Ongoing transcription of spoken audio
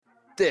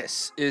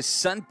This is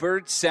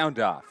Sunbird Sound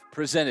Off,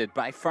 presented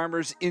by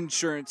Farmers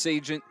Insurance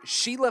Agent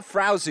Sheila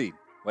Frowsey.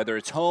 Whether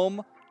it's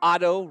home,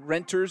 auto,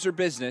 renters, or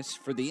business,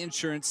 for the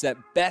insurance that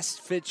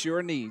best fits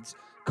your needs,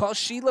 call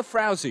Sheila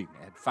Frowsey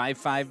at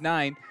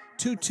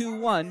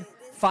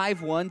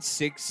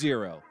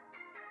 559-221-5160.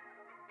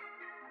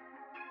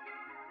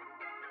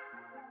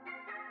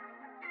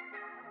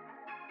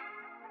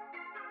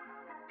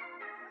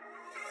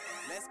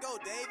 Let's go,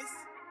 Davis.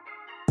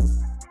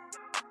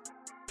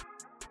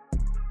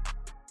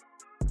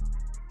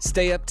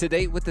 Stay up to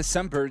date with the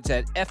Sunbirds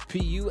at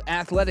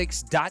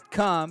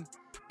fpuathletics.com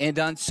and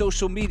on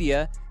social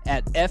media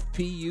at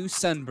FPU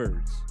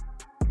Sunbirds.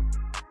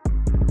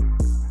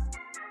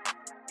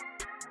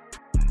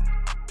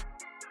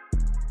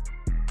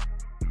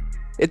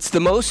 It's the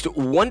most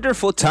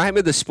wonderful time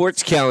of the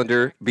sports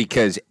calendar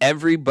because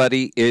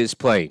everybody is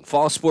playing.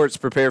 Fall sports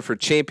prepare for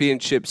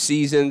championship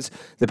seasons.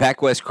 The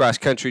Pac-West Cross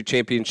Country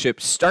Championship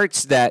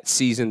starts that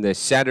season this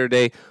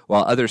Saturday,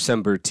 while other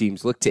Sunbird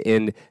teams look to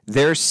end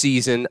their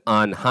season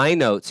on high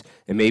notes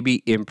and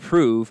maybe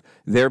improve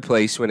their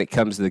place when it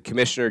comes to the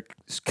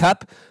Commissioner's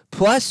Cup.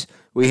 Plus,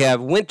 we have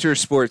winter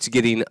sports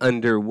getting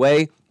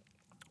underway.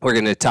 We're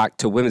going to talk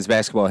to women's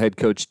basketball head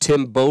coach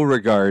Tim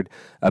Beauregard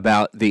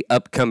about the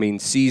upcoming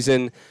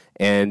season,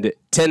 and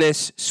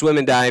tennis, swim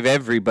and dive,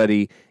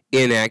 everybody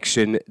in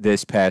action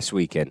this past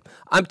weekend.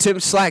 I'm Tim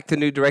Slack, the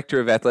new director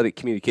of athletic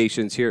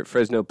communications here at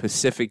Fresno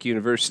Pacific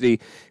University.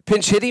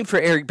 Pinch hitting for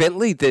Eric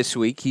Bentley this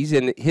week. He's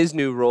in his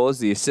new role as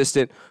the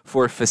assistant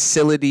for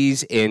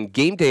facilities and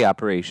game day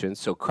operations,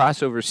 so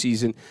crossover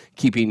season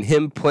keeping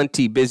him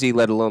plenty busy,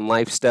 let alone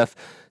life stuff.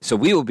 So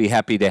we will be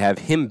happy to have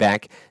him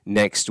back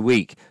next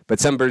week. But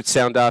Sunbird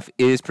Sound Off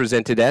is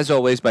presented, as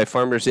always, by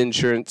Farmers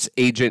Insurance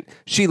Agent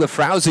Sheila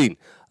Frowsey,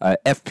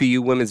 FPU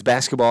women's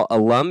basketball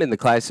alum in the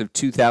class of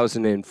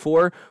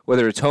 2004.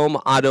 Whether it's home,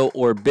 auto,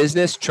 or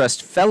business,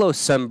 trust fellow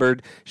Sunbird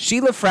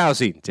Sheila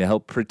Frowsey to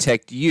help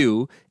protect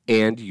you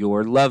and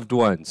your loved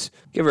ones.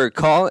 Give her a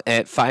call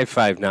at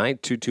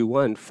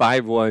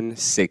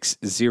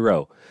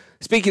 559-221-5160.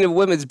 Speaking of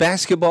women's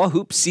basketball,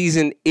 hoop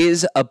season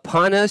is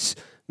upon us.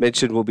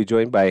 Mentioned we'll be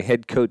joined by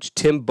head coach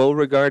Tim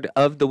Beauregard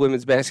of the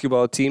women's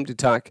basketball team to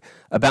talk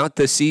about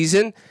the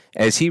season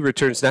as he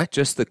returns not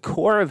just the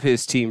core of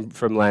his team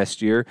from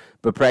last year,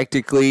 but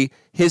practically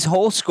his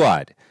whole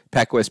squad.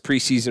 Pac-West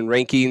preseason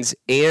rankings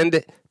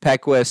and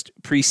Pac-West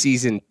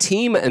preseason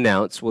team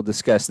announced. We'll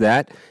discuss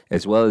that,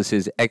 as well as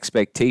his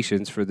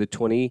expectations for the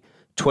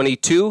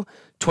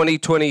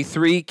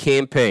 2022-2023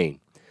 campaign.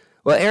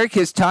 Well, Eric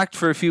has talked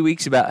for a few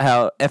weeks about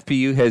how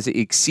FPU has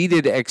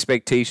exceeded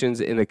expectations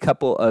in a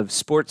couple of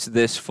sports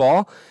this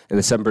fall, and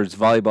the Sunbirds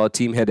volleyball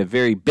team had a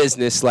very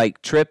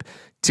business-like trip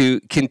to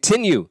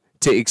continue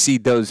to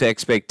exceed those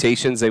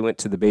expectations. They went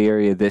to the Bay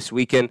Area this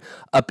weekend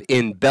up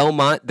in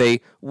Belmont. They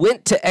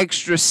went to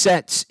extra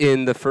sets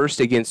in the first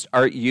against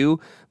Art U,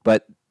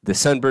 but the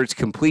Sunbirds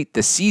complete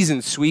the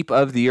season sweep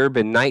of the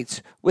Urban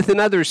Knights with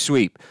another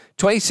sweep,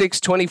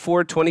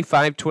 26-24,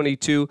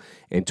 25-22,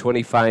 and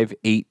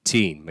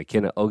 25-18.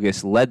 McKenna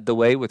Ogus led the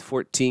way with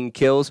 14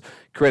 kills.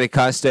 Coretta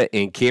Costa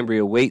and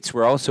Cambria Waits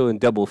were also in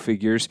double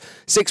figures.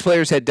 6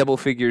 players had double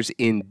figures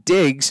in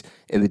digs,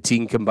 and the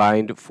team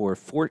combined for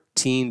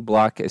 14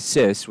 block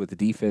assists, with the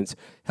defense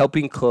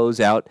helping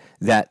close out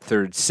that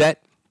third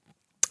set.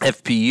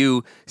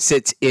 FPU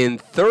sits in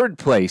third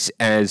place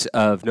as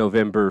of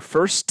November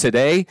 1st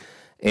today,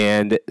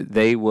 and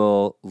they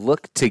will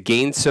look to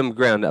gain some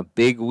ground. A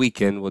big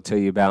weekend we'll tell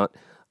you about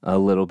a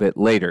little bit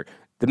later.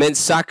 The men's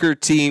soccer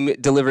team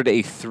delivered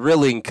a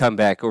thrilling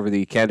comeback over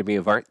the Academy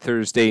of Art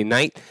Thursday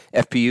night.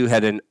 FPU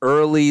had an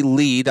early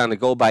lead on a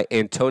goal by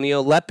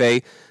Antonio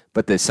Lepe,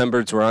 but the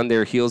Sunbirds were on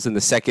their heels in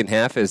the second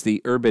half as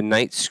the Urban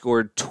Knights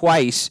scored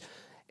twice,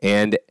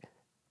 and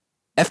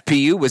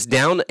FPU was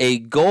down a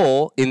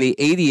goal in the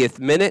 80th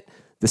minute.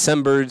 The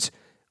Sunbirds,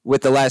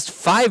 with the last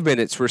 5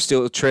 minutes, were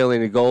still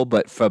trailing a goal,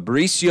 but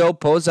Fabricio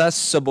Pozas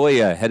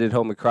Saboya headed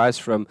home across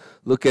from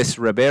Lucas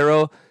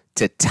Ribeiro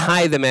to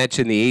tie the match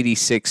in the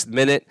 86th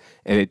minute,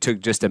 and it took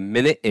just a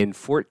minute and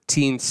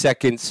 14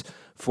 seconds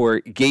for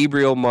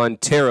Gabriel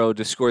Montero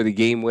to score the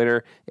game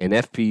winner, and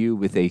FPU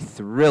with a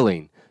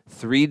thrilling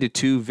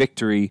 3-2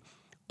 victory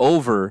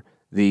over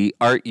the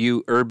Art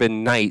U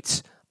Urban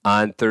Knights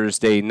on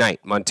Thursday night.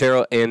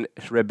 Montero and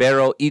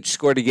Ribeiro each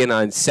scored again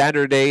on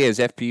Saturday as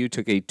FPU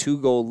took a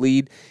 2-goal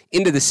lead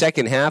into the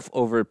second half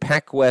over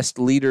Pac-West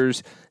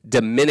leaders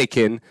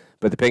Dominican,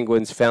 but the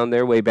Penguins found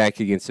their way back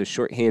against a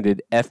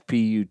shorthanded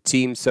FPU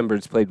team.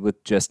 Sunbirds played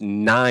with just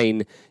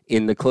 9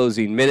 in the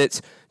closing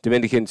minutes.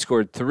 Dominican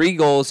scored 3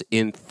 goals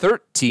in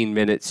 13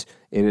 minutes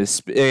in a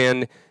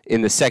span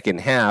in the second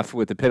half,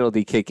 with a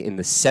penalty kick in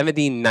the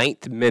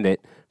 79th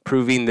minute,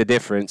 proving the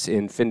difference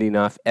in fending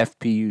off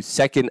FPU's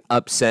second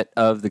upset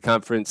of the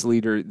conference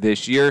leader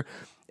this year.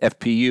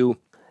 FPU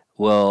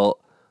will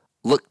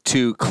look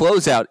to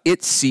close out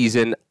its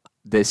season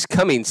this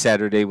coming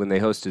Saturday when they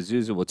host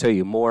Azusa. We'll tell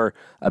you more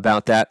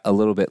about that a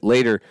little bit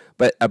later.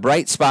 But a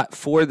bright spot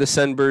for the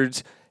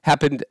Sunbirds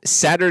happened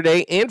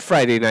Saturday and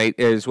Friday night,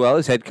 as well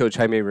as head coach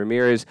Jaime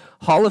Ramirez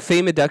Hall of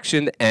Fame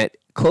induction at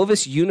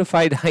Clovis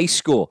Unified High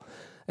School.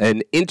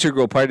 An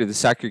integral part of the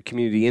soccer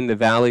community in the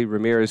Valley,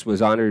 Ramirez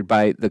was honored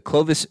by the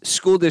Clovis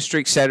School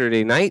District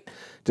Saturday night.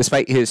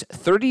 Despite his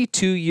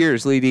 32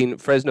 years leading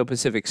Fresno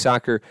Pacific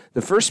soccer,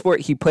 the first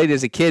sport he played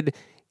as a kid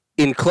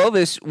in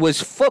Clovis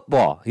was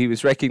football. He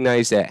was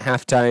recognized at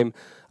halftime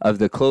of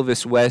the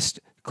Clovis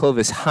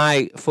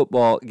High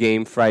football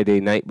game Friday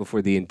night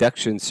before the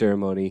induction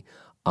ceremony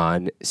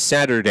on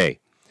Saturday.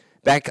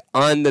 Back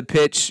on the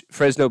pitch,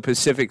 Fresno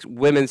Pacific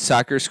women's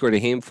soccer scored a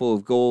handful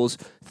of goals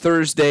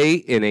Thursday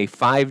in a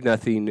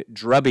 5-0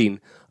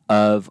 drubbing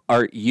of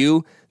Art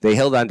U. They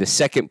held on to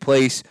second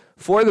place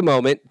for the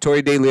moment.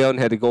 Tori De Leon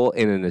had a goal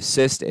and an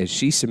assist as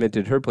she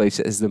cemented her place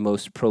as the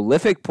most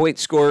prolific point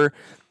scorer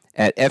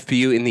at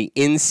FPU in the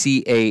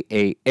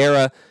NCAA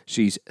era.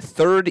 She's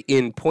third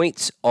in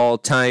points all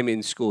time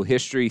in school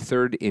history,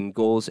 third in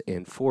goals,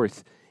 and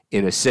fourth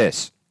in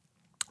assists.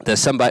 The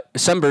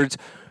Sunbirds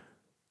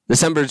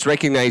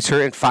recognized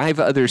her and 5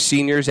 other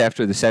seniors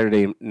after the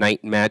Saturday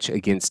night match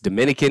against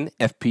Dominican.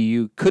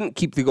 FPU couldn't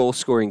keep the goal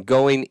scoring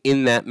going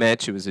in that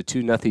match. It was a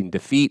 2-0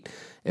 defeat,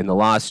 and the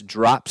loss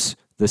drops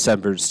the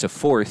Sunbirds to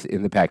 4th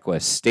in the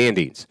Pac-West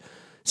standings.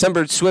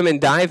 Sunbirds swim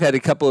and dive had a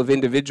couple of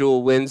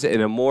individual wins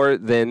and a more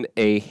than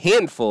a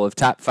handful of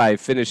top 5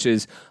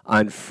 finishes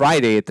on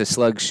Friday at the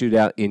Slug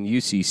Shootout in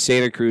UC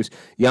Santa Cruz.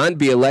 Jan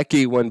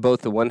Bielecki won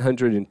both the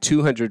 100 and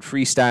 200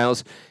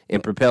 freestyles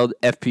and propelled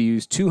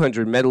FPU's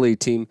 200 medley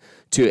team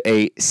to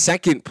a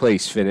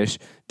second-place finish.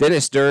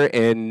 Dennis Durr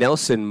and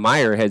Nelson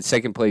Meyer had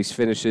second-place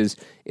finishes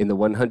in the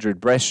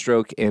 100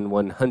 breaststroke and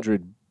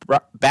 100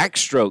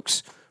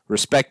 backstrokes,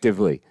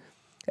 respectively.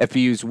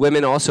 FPU's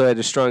women also had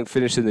a strong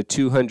finish in the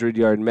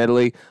 200-yard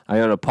medley.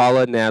 Ayana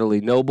Paula,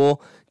 Natalie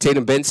Noble,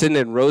 Tatum Benson,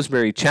 and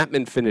Rosemary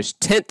Chapman finished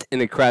 10th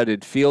in a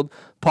crowded field.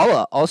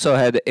 Paula also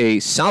had a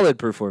solid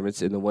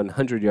performance in the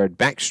 100-yard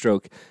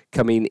backstroke,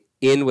 coming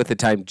in with a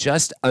time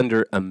just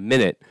under a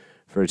minute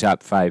for a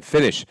top 5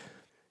 finish.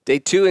 Day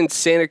 2 in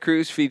Santa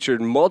Cruz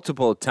featured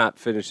multiple top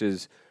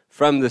finishes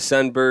from the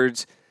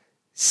Sunbirds.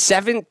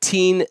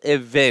 17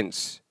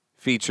 events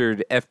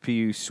featured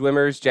FPU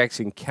swimmers.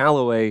 Jackson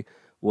Calloway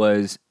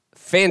was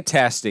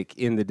fantastic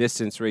in the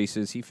distance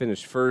races. He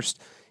finished first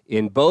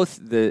in both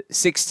the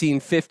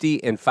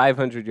 1650 and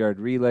 500-yard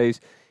relays.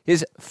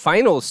 His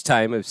finals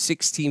time of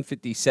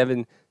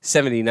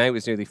 16:57.79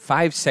 was nearly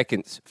 5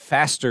 seconds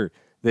faster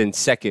than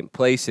second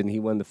place, and he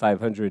won the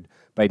 500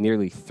 by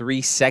nearly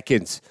 3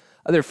 seconds.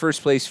 Other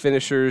first-place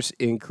finishers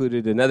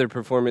included another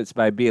performance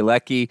by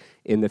Bielecki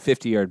in the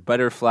 50-yard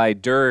butterfly.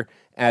 Durr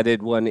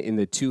added one in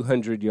the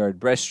 200-yard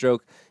breaststroke,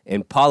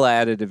 and Paula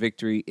added a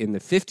victory in the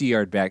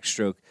 50-yard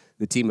backstroke.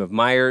 The team of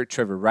Meyer,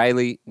 Trevor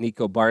Riley,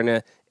 Nico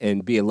Barna,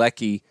 and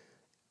Bielecki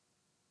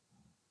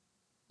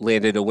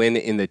landed a win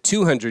in the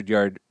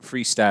 200-yard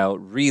freestyle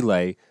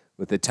relay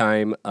with a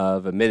time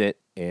of 1 minute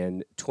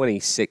and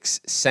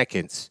 26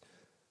 seconds.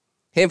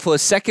 Handful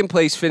of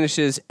second-place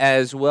finishes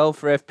as well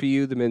for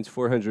FPU. The men's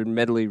 400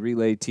 medley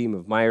relay team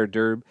of Meyer,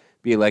 Durb,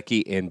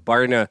 Bielecki, and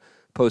Barna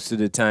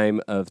posted a time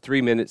of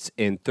 3 minutes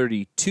and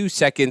 32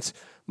 seconds.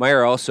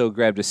 Meyer also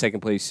grabbed a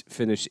second-place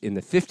finish in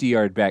the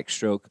 50-yard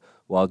backstroke,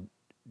 while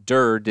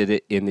Durr did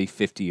it in the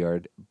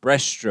 50-yard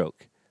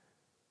breaststroke.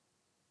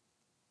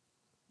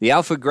 The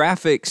Alpha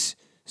Graphics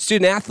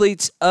Student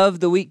Athletes of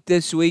the Week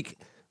this week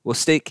will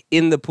stick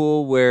in the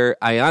pool where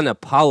Ayana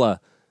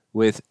Paula,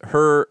 with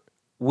her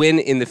win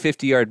in the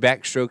 50-yard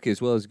backstroke as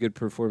well as good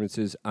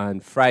performances on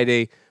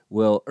Friday,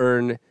 will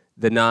earn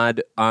the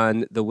nod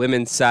on the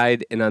women's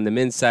side. And on the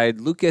men's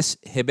side, Lucas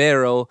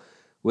Ribeiro,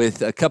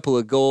 with a couple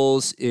of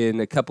goals in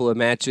a couple of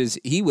matches.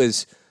 He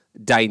was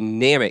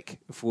dynamic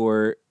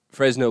for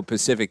Fresno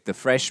Pacific. The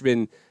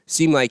freshman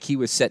seemed like he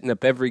was setting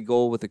up every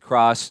goal with a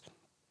cross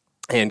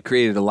and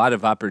created a lot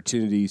of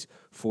opportunities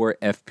for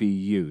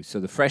FPU. So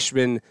the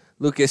freshman,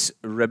 Lucas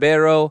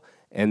Ribeiro,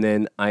 and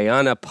then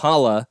Ayana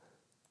Paula,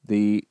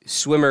 the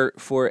swimmer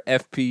for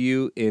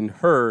FPU in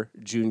her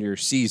junior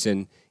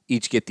season,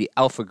 each get the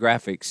Alpha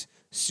Graphics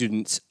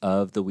Students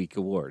of the Week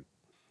award.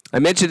 I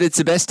mentioned it's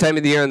the best time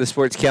of the year on the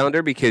sports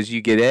calendar because you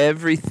get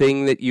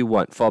everything that you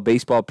want. Fall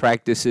baseball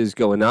practices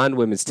going on.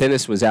 Women's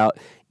tennis was out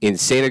in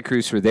Santa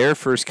Cruz for their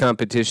first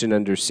competition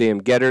under Sam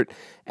Geddert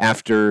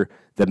after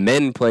the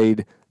men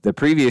played the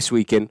previous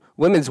weekend.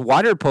 Women's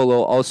water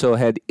polo also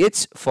had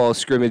its fall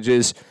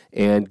scrimmages,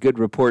 and good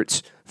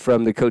reports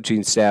from the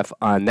coaching staff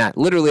on that.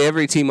 Literally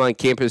every team on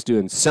campus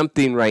doing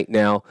something right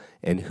now,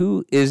 and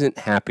who isn't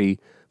happy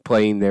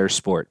playing their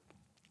sport?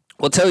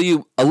 We'll tell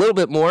you a little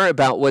bit more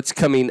about what's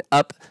coming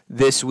up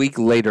this week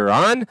later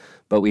on,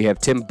 but we have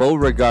Tim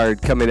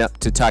Beauregard coming up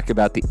to talk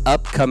about the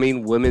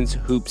upcoming women's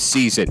hoop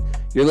season.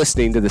 You're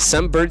listening to the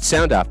Sunbird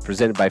Sound Off,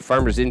 presented by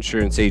Farmers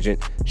Insurance Agent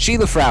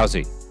Sheila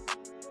Frowsey.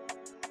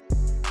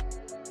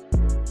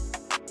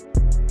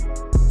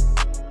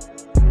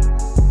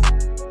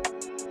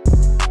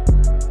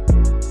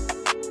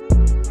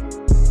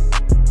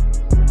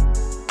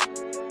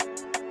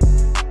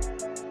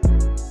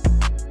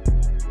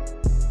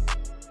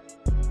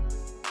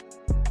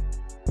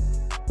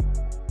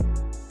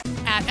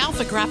 At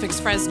Alpha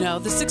Graphics Fresno,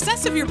 the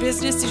success of your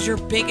business is your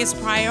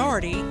biggest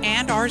priority,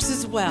 and ours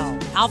as well.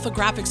 Alpha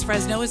Graphics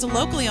Fresno is a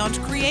locally owned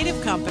creative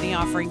company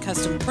offering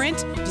custom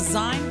print,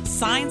 design,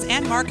 signs,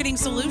 and marketing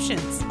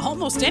solutions.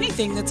 Almost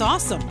anything that's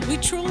awesome. We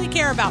truly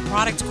care about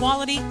product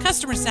quality,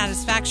 customer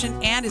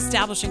satisfaction, and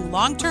establishing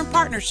long-term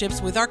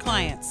partnerships with our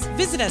clients.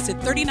 Visit us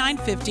at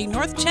 3950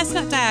 North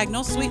Chestnut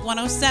Diagonal, Suite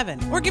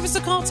 107, or give us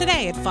a call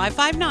today at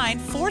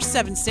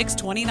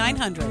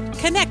 559-476-2900.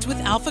 Connect with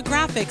Alpha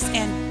Graphics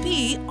and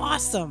be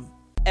awesome.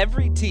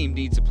 Every team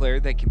needs a player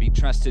that can be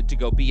trusted to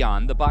go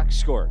beyond the box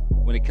score.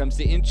 When it comes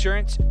to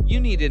insurance, you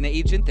need an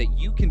agent that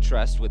you can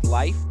trust with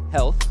life,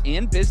 health,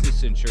 and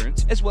business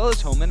insurance, as well as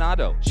home and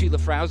auto. Sheila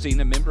Frousing,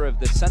 a member of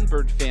the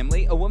Sunbird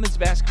family, a women's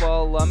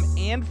basketball alum,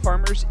 and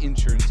Farmers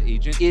Insurance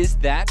agent, is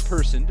that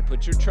person to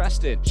put your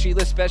trust in.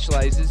 Sheila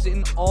specializes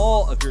in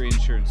all of your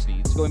insurance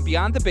needs, going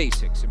beyond the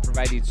basics and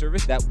providing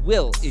service that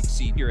will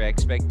exceed your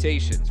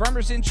expectations.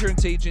 Farmers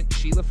Insurance agent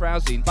Sheila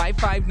Frousing,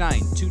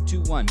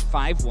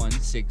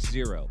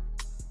 559-221-5160.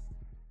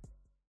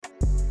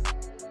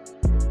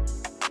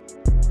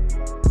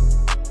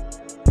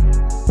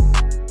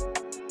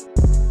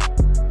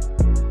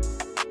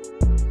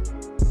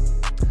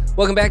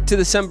 Welcome back to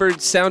the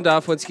Sunbird Sound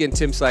Off. Once again,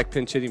 Tim Slack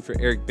pinch hitting for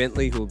Eric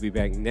Bentley, who will be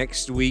back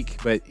next week.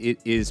 But it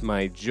is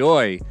my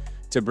joy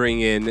to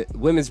bring in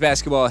women's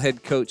basketball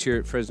head coach here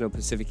at Fresno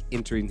Pacific,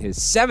 entering his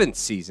 7th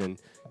season,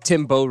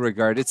 Tim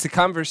Beauregard. It's the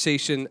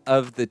conversation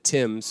of the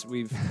Tims.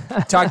 We've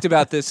talked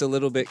about this a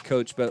little bit,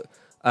 Coach, but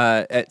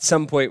at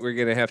some point we're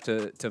going to have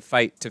to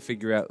fight to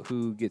figure out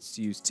who gets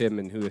to use Tim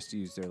and who has to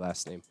use their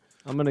last name.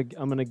 I'm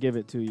gonna give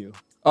it to you.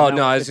 Oh,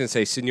 no, I was going to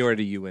say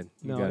seniority, you win.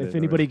 If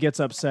anybody gets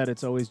upset,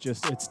 it's always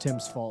just it's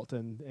Tim's fault,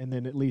 and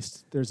then at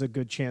least there's a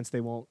good chance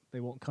they won't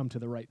come to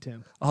the right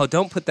Tim. Oh,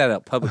 don't put that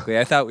out publicly.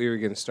 I thought we were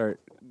going to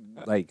start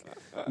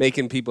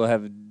making people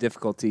have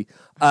difficulty.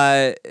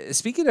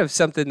 Speaking of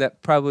something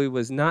that probably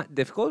was not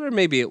difficult, or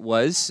maybe it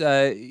was,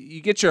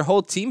 you get your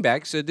whole team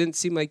back, so it didn't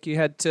seem like you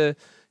had to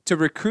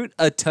recruit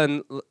a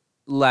ton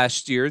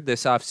last year,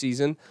 this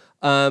offseason.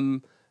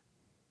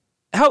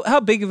 How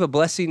big of a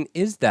blessing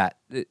is that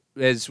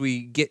as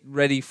we get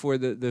ready for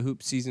the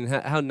hoop season?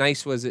 How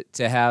nice was it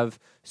to have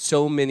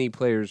so many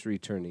players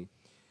returning?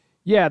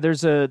 Yeah,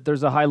 there's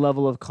a high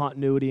level of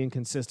continuity and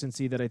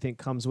consistency that I think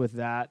comes with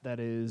that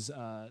is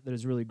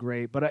really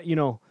great. But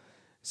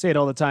say it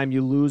all the time,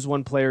 you lose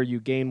one player,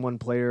 you gain one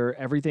player,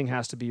 everything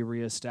has to be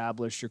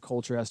reestablished, your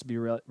culture has to be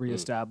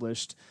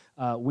reestablished.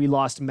 We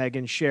lost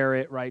Megan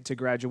Sherritt, right, to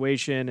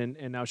graduation,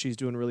 and now she's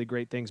doing really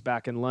great things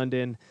back in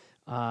London.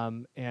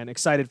 And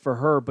excited for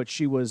her, but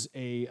she was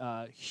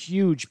a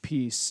huge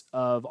piece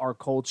of our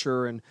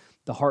culture and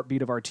the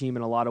heartbeat of our team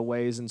in a lot of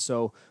ways. And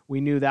so we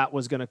knew that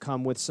was going to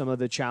come with some of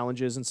the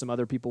challenges, and some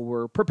other people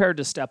were prepared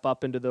to step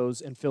up into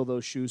those and fill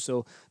those shoes.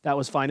 So that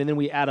was fine. And then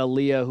we add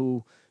Aaliyah,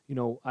 who,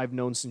 I've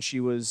known since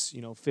she was,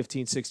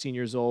 15, 16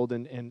 years old,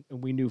 and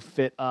we knew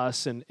fit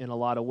us in a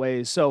lot of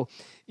ways. So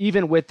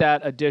even with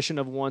that addition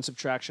of one,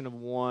 subtraction of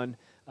one,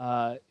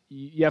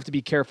 you have to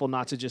be careful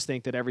not to just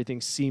think that everything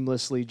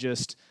seamlessly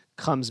just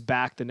comes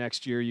back the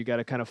next year. You got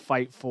to kind of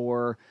fight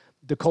for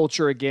the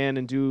culture again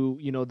and do,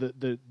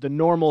 the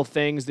normal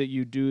things that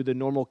you do, the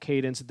normal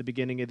cadence at the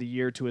beginning of the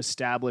year to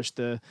establish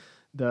the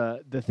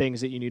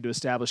things that you need to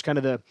establish, kind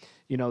of the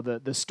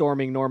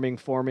storming, norming,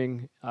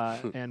 forming,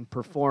 and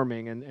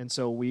performing. And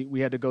so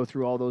we had to go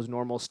through all those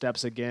normal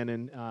steps again.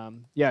 And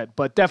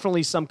but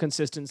definitely some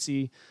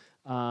consistency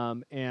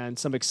and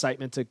some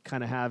excitement to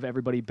kind of have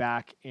everybody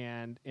back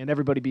and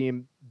everybody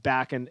being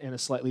back in a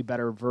slightly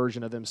better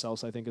version of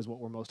themselves, I think, is what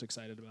we're most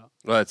excited about.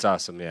 Well, that's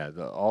awesome. Yeah,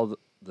 all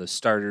the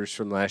starters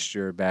from last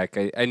year are back.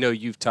 I know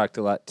you've talked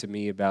a lot to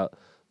me about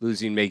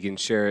losing Megan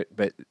Sherritt,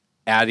 but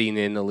adding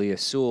in Aaliyah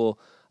Sewell.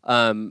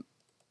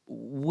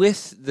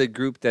 With the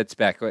group that's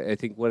back, I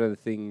think one of the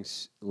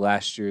things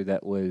last year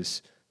that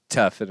was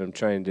tough, and I'm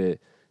trying to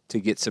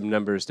get some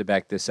numbers to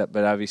back this up,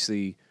 but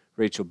obviously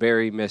Rachel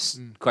Berry missed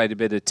quite a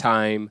bit of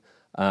time.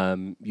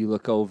 You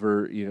look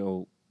over,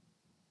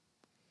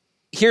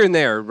 here and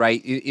there,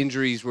 right?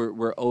 Injuries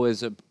were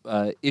always a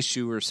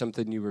issue or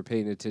something you were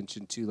paying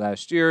attention to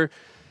last year.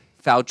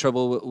 Foul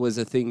trouble was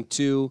a thing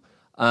too.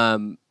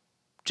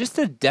 Just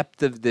the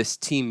depth of this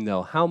team,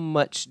 though, how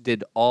much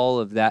did all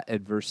of that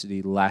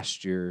adversity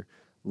last year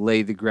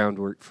lay the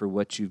groundwork for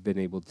what you've been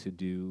able to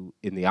do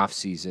in the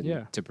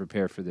offseason to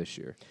prepare for this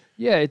year?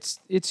 Yeah,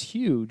 it's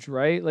huge,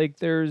 right? Like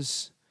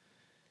there's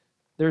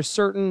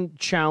certain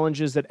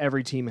challenges that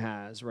every team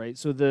has, right?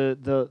 So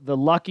the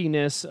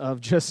luckiness of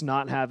just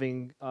not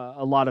having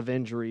a lot of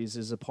injuries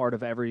is a part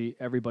of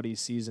everybody's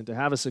season. To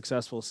have a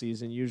successful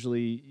season,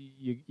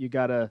 usually you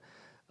got to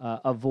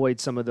avoid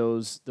some of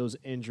those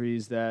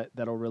injuries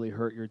that'll really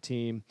hurt your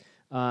team.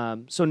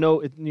 So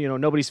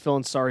nobody's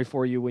feeling sorry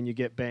for you when you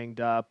get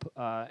banged up,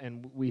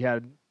 and we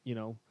had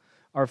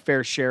our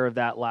fair share of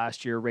that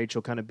last year.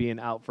 Rachel kind of being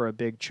out for a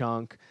big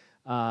chunk.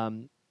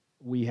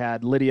 We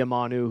had Lydia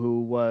Manu,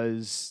 who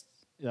was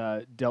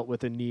dealt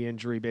with a knee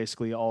injury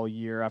basically all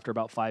year after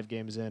about 5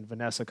 games in.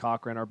 Vanessa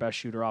Cochran, our best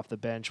shooter off the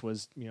bench,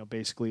 was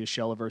basically a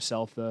shell of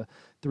herself the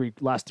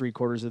last 3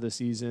 quarters of the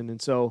season.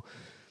 And so,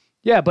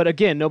 yeah, but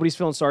again, nobody's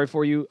feeling sorry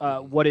for you.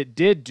 What it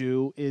did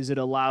do is it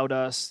allowed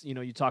us,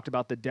 you talked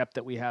about the depth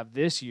that we have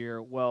this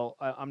year. Well,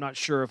 I'm not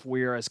sure if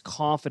we're as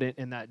confident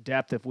in that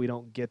depth if we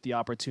don't get the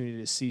opportunity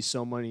to see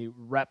so many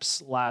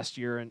reps last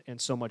year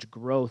and so much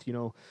growth.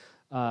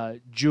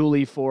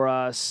 Julie for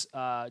us,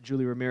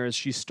 Julie Ramirez,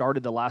 she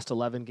started the last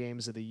 11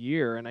 games of the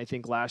year. And I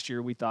think last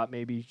year we thought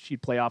maybe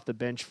she'd play off the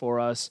bench for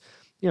us,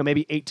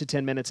 maybe 8 to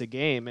 10 minutes a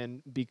game.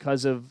 And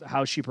because of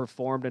how she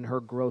performed and her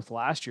growth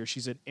last year,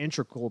 she's an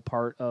integral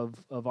part of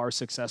our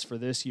success for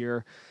this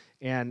year.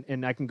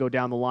 And I can go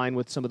down the line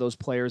with some of those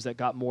players that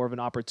got more of an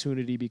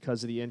opportunity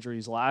because of the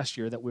injuries last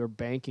year that we were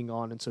banking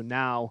on. And so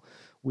now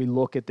we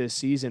look at this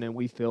season and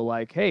we feel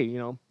like, hey,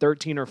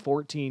 13 or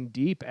 14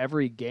 deep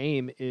every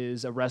game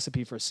is a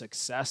recipe for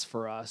success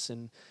for us.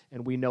 And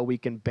we know we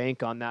can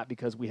bank on that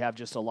because we have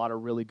just a lot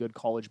of really good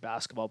college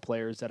basketball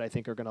players that I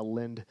think are going to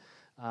lend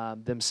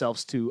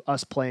themselves to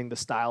us playing the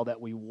style that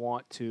we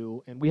want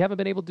to. And we haven't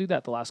been able to do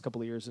that the last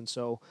couple of years. And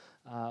so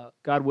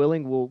God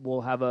willing,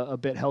 we'll have a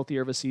bit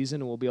healthier of a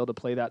season and we'll be able to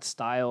play that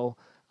style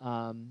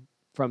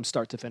from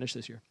start to finish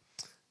this year.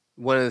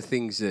 One of the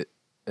things that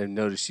I've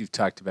noticed you've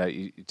talked about,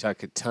 you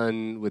talk a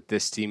ton with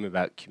this team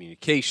about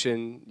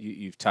communication.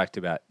 You've talked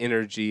about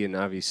energy, and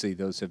obviously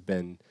those have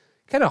been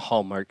kind of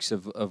hallmarks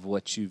of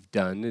what you've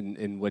done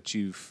and what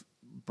you've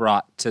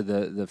brought to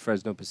the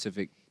Fresno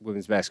Pacific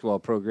women's basketball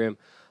program.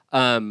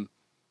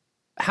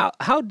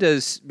 How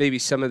does maybe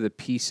some of the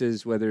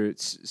pieces, whether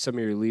it's some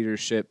of your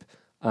leadership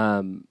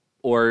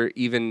or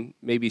even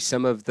maybe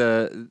some of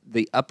the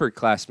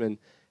upperclassmen,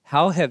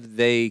 how have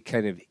they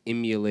kind of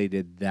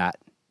emulated that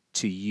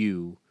to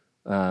you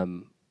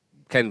kind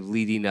of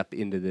leading up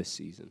into this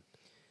season?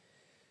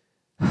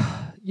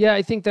 Yeah,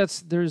 I think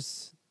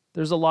there's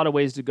a lot of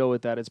ways to go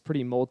with that. It's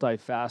pretty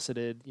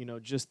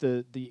multifaceted. Just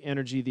the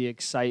energy, the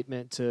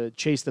excitement to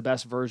chase the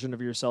best version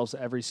of yourselves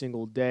every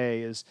single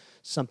day is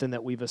something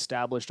that we've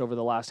established over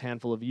the last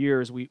handful of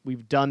years.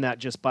 We've done that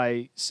just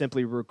by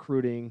simply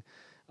recruiting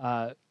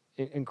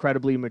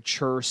incredibly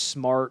mature,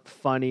 smart,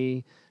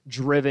 funny,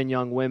 driven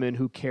young women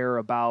who care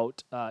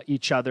about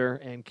each other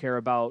and care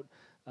about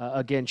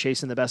again,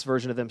 chasing the best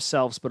version of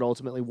themselves, but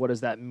ultimately, what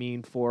does that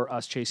mean for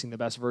us chasing the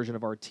best version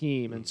of our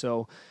team? And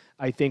so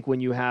I think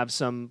when you have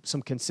some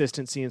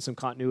consistency and some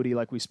continuity,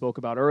 like we spoke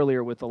about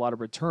earlier with a lot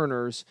of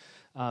returners,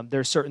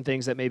 there's certain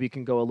things that maybe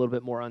can go a little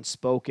bit more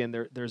unspoken.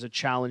 There's a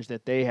challenge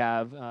that they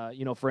have.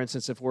 For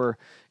instance, if we're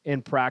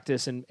in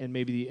practice and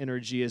maybe the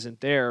energy isn't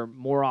there,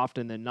 more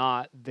often than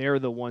not, they're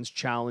the ones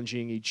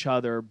challenging each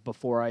other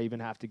before I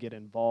even have to get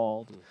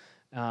involved.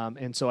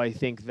 And so I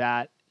think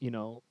that,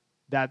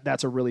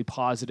 that's a really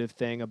positive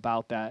thing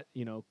about that,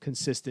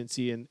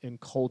 consistency and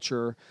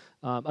culture,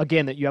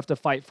 again, that you have to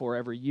fight for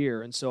every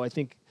year. And so I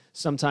think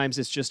sometimes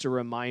it's just a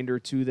reminder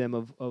to them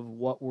of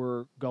what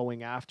we're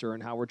going after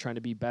and how we're trying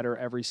to be better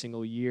every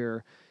single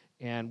year.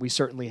 And we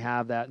certainly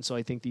have that. And so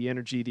I think the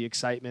energy, the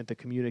excitement, the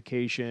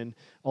communication,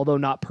 although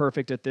not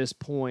perfect at this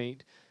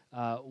point,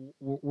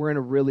 we're in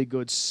a really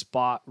good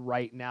spot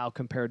right now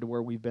compared to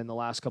where we've been the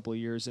last couple of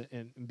years.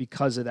 And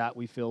because of that,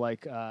 we feel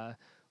like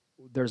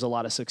there's a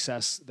lot of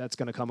success that's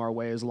going to come our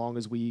way as long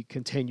as we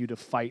continue to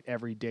fight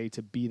every day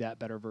to be that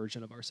better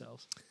version of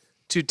ourselves.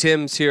 Two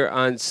Tims here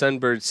on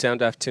Sunbird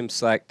Sound Off. Tim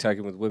Slack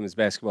talking with women's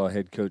basketball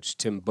head coach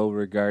Tim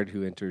Beauregard,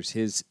 who enters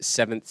his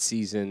 7th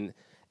season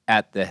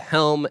at the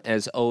helm.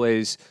 As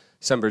always,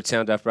 Sunbird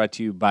Sound Off brought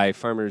to you by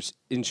Farmers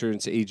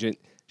Insurance agent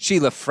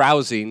Sheila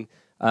Frousing,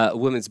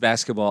 women's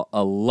basketball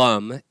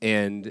alum,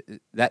 and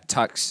that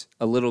talks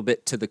a little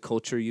bit to the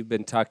culture. You've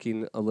been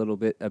talking a little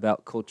bit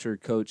about culture,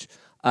 Coach.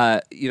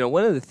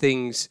 One of the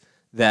things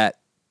that,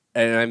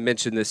 and I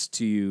mentioned this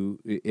to you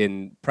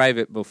in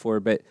private before,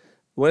 but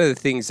one of the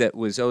things that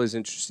was always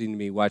interesting to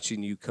me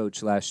watching you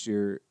coach last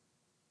year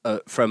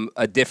from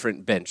a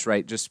different bench,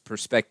 right? Just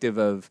perspective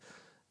of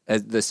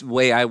this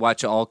way I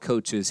watch all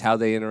coaches, how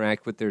they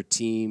interact with their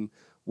team,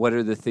 what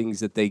are the things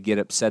that they get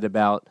upset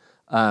about.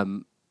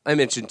 I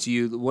mentioned to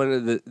you, one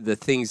of the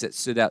things that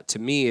stood out to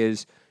me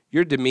is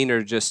your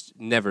demeanor just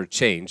never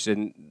changed.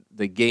 And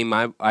the game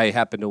I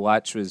happened to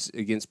watch was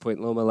against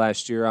Point Loma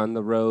last year on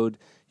the road.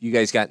 You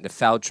guys got into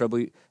foul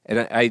trouble.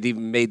 And I'd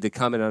even made the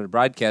comment on a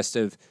broadcast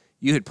of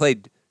you had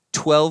played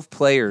 12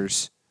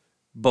 players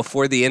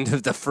before the end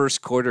of the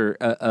first quarter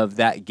of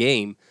that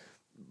game,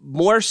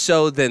 more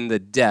so than the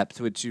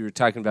depth, which you were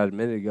talking about a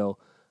minute ago.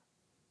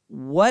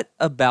 What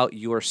about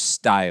your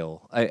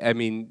style? I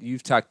mean,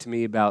 you've talked to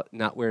me about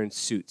not wearing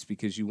suits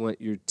because you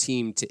want your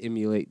team to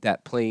emulate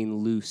that playing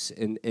loose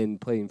and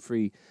playing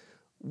free.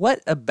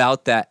 What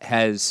about that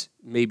has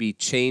maybe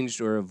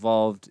changed or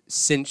evolved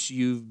since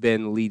you've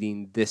been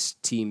leading this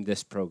team,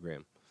 this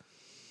program?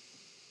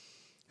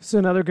 It's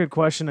another good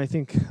question. I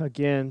think,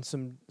 again,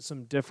 some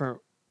different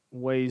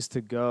ways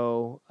to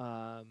go.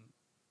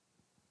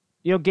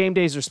 Game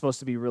days are supposed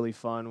to be really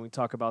fun. We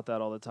talk about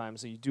that all the time.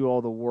 So you do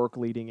all the work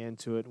leading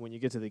into it. When you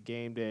get to the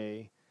game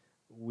day,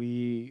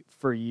 we,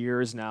 for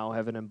years now,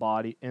 have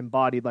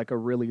embodied like a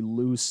really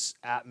loose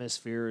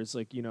atmosphere. It's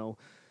like,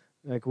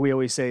 like we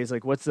always say, it's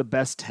like, what's the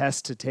best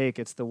test to take?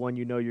 It's the one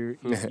you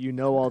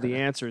know all the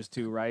answers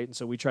to, right? And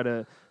so we try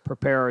to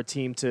prepare our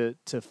team to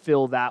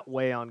feel that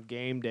way on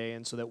game day,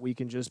 and so that we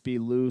can just be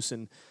loose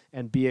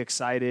and be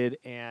excited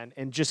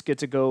and just get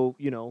to go,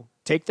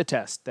 take the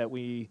test that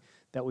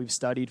we've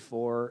studied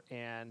for.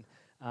 And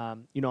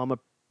I'm a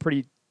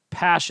pretty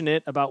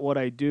passionate about what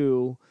I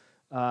do.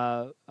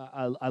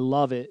 I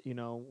love it.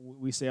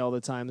 We say all the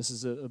time, this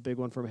is a big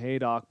one from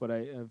Haydock, but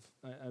I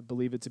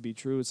believe it to be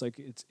true. It's like,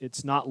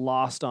 it's not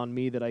lost on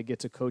me that I get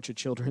to coach a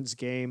children's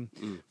game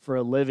for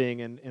a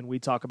living. And we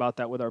talk about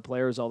that with our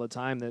players all the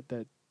time,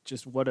 that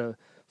just what a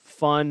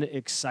fun,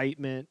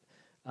 excitement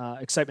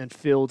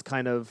filled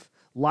kind of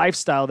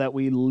lifestyle that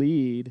we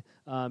lead.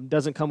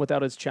 Doesn't come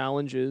without its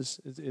challenges.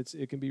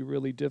 It can be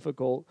really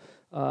difficult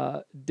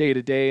day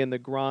to day, and the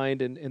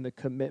grind and the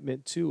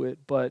commitment to it,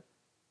 but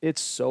it's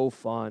so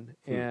fun.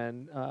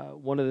 And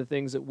one of the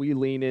things that we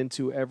lean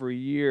into every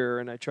year,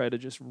 and I try to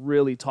just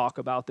really talk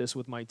about this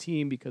with my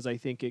team because I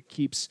think it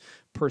keeps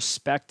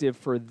perspective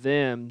for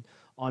them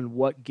on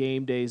what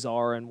game days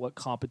are and what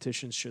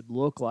competitions should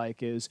look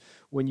like, is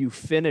when you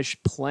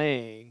finish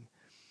playing,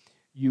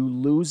 you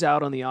lose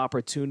out on the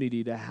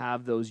opportunity to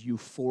have those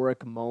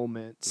euphoric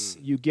moments.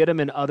 You get them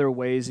in other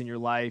ways in your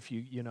life.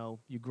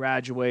 You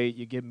graduate,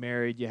 you get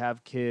married, you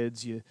have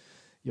kids, you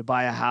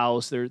buy a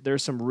house.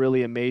 There's some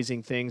really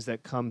amazing things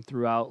that come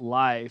throughout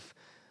life.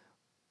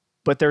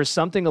 But there's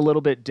something a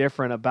little bit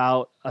different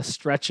about a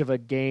stretch of a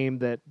game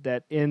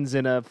that ends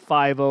in a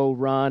 5-0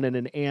 run and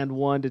an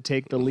one to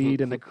take the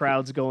lead and the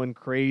crowd's going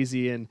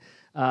crazy. And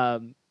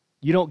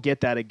you don't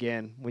get that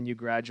again when you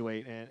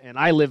graduate. And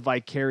I live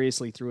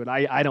vicariously through it.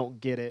 I don't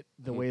get it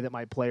the way that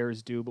my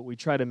players do, but we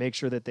try to make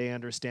sure that they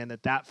understand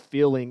that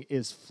feeling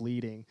is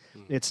fleeting.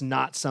 It's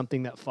not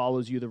something that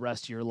follows you the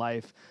rest of your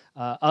life.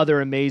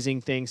 Other amazing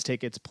things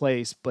take its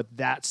place, but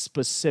that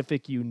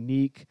specific,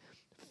 unique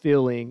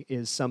feeling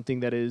is something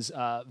that is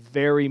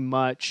very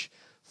much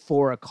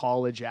for a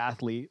college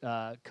athlete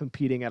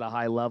competing at a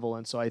high level.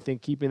 And so I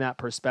think keeping that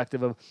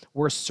perspective of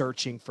we're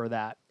searching for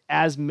that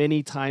as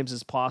many times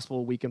as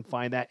possible, we can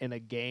find that in a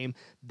game.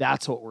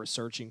 That's what we're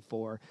searching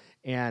for.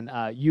 And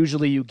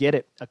usually you get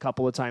it a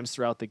couple of times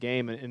throughout the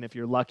game. And if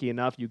you're lucky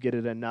enough, you get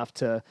it enough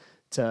to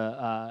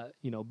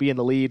be in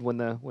the lead when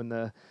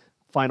the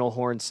final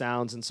horn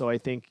sounds. And so I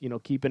think,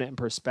 keeping it in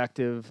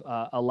perspective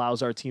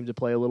allows our team to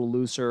play a little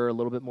looser, a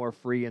little bit more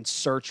free, and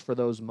search for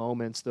those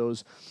moments,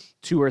 those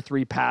 2 or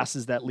 3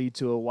 passes that lead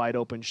to a wide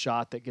open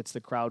shot that gets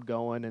the crowd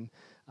going. And,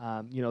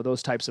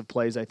 those types of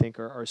plays I think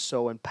are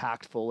so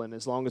impactful. And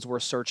as long as we're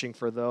searching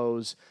for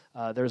those,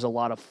 there's a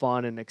lot of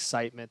fun and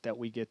excitement that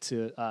we get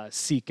to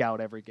seek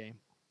out every game.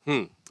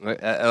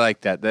 I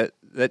like that.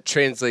 That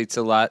translates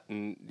a lot.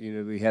 And,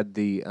 we had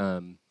the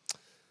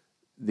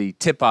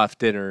tip-off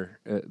dinner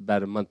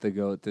about a month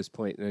ago at this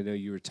point, and I know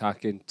you were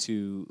talking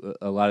to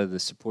a lot of the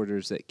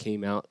supporters that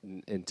came out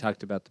and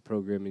talked about the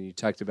program, and you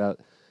talked about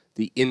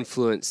the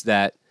influence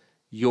that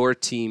your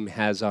team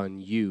has on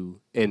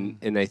you,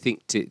 and I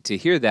think to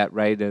hear that,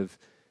 right, of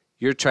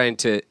you're trying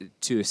to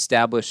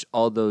establish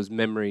all those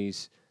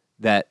memories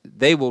that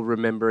they will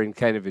remember and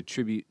kind of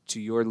attribute to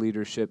your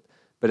leadership,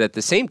 but at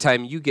the same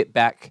time, you get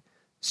back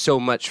so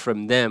much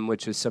from them,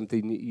 which is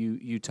something that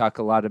you talk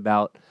a lot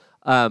about.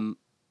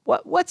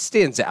 What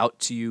stands out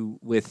to you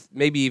with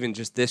maybe even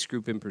just this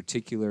group in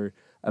particular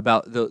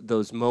about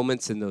those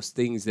moments and those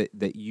things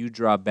that you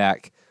draw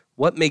back?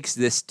 What makes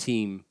this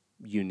team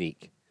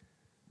unique?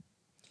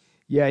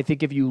 Yeah, I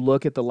think if you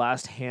look at the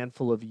last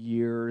handful of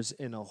years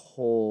in a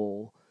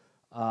whole,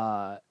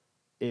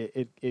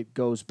 it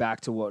goes back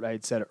to what I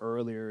had said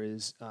earlier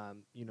is,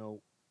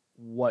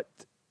 what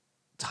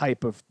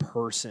type of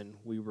person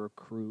we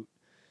recruit.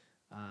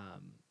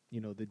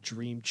 The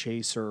dream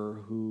chaser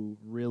who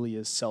really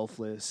is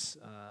selfless,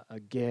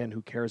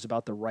 who cares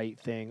about the right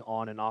thing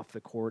on and off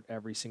the court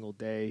every single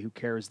day, who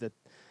cares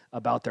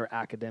about their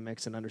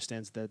academics and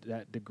understands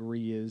that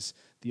degree is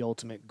the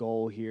ultimate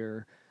goal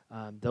here,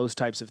 those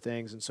types of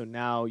things. And so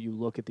now you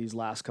look at these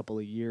last couple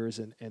of years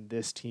and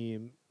this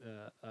team,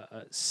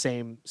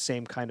 same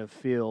kind of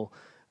feel.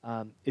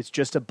 It's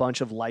just a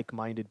bunch of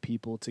like-minded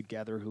people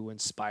together who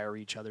inspire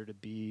each other to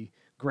be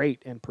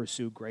great and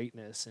pursue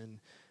greatness. And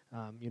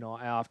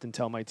I often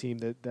tell my team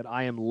that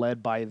I am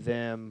led by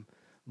them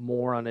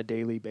more on a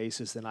daily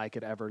basis than I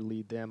could ever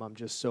lead them. I'm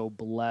just so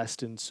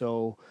blessed and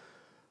so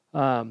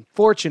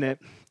fortunate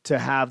to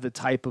have the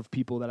type of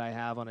people that I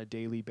have on a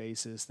daily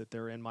basis, that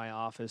they're in my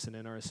office and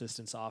in our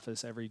assistant's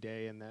office every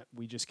day, and that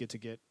we just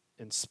get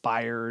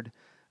inspired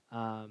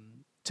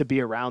to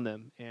be around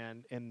them.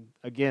 And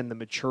again, the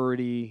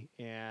maturity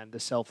and the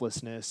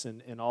selflessness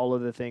and all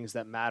of the things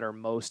that matter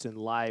most in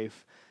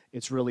life.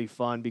 It's really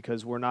fun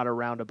because we're not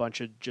around a bunch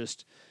of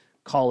just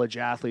college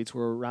athletes.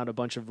 We're around a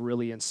bunch of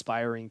really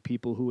inspiring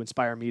people who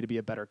inspire me to be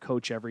a better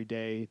coach every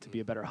day, to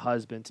be a better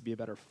husband, to be a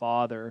better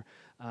father,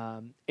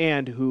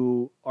 and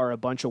who are a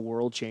bunch of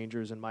world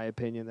changers, in my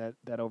opinion,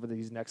 that over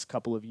these next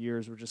couple of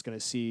years, we're just going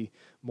to see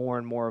more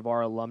and more of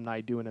our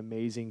alumni doing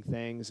amazing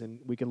things. And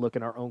we can look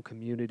in our own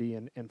community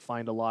and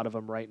find a lot of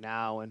them right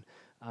now. And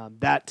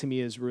that to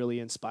me is really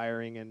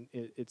inspiring, and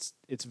it's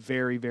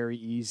very, very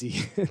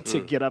easy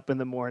to get up in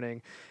the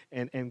morning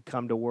and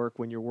come to work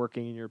when you're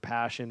working in your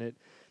passion.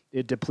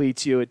 It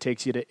depletes you, it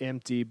takes you to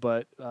empty,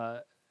 but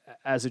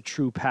as a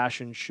true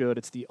passion should,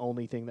 it's the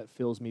only thing that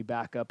fills me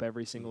back up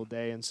every single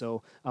day. And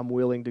so I'm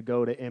willing to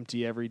go to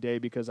empty every day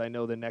because I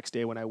know the next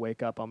day when I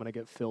wake up, I'm going to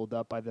get filled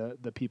up by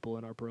the people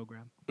in our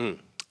program.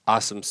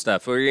 Awesome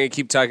stuff. We're going to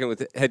keep talking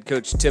with head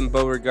coach Tim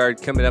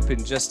Beauregard coming up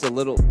in just a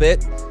little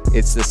bit.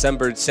 It's the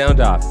Sunbird Sound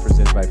Off,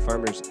 presented by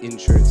Farmers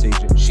Insurance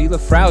agent Sheila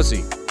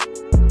Frowsey.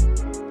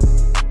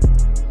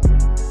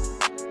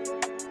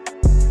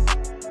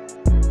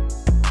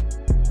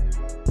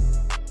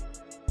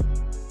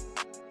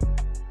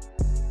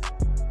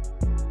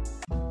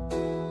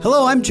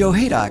 Hello, I'm Joe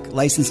Haydock,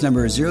 license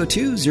number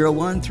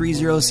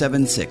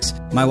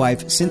 02013076. My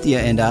wife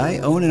Cynthia and I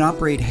own and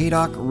operate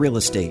Haydock Real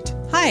Estate.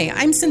 Hi,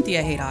 I'm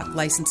Cynthia Haydock,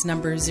 license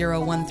number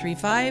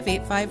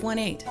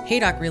 01358518.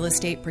 Haydock Real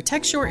Estate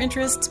protects your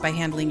interests by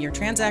handling your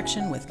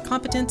transaction with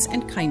competence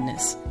and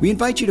kindness. We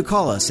invite you to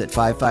call us at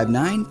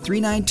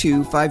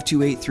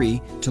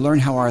 559-392-5283 to learn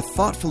how our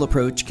thoughtful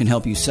approach can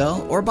help you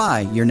sell or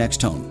buy your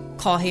next home.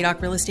 Call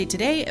Haydock Real Estate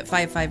today at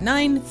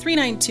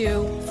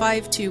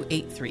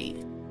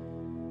 559-392-5283.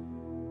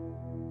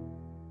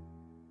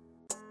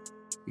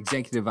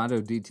 Executive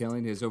Auto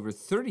Detailing has over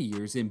 30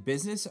 years in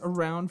business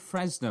around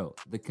Fresno,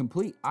 the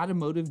complete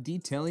automotive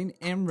detailing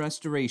and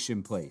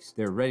restoration place.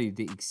 They're ready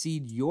to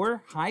exceed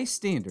your high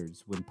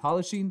standards when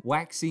polishing,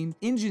 waxing,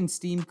 engine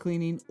steam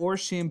cleaning, or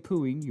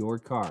shampooing your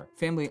car.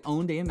 Family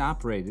owned and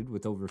operated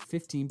with over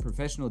 15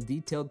 professional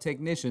detailed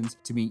technicians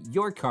to meet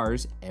your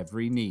car's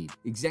every need.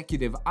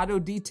 Executive Auto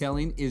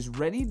Detailing is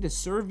ready to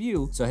serve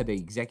you, so head to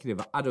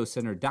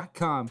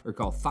executiveautocenter.com or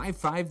call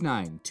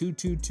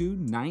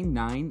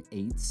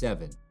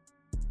 559-222-9987.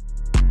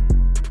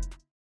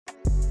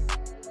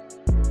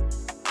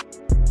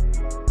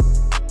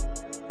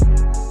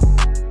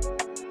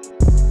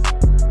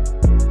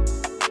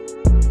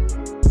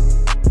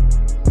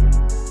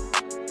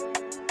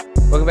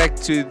 Welcome back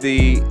to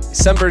the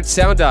Sunbird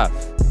Sound Off,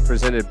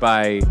 presented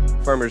by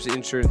Farmers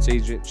Insurance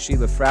agent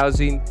Sheila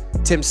Frowsey.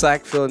 Tim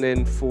Slack filling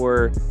in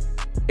for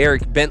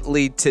Eric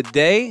Bentley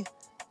today.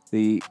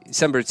 The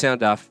Sunbird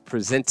Sound Off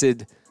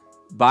presented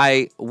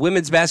by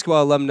women's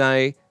basketball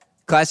alumni,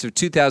 class of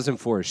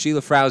 2004.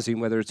 Sheila Frowsey,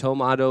 whether it's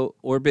home, auto,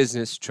 or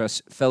business,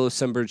 trust fellow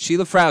Sunbird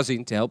Sheila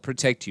Frowsey to help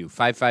protect you.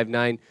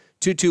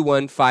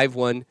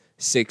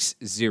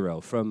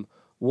 559-221-5160. From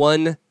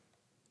one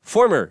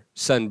former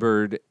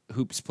Sunbird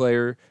hoops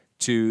player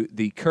to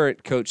the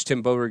current coach,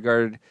 Tim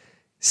Beauregard,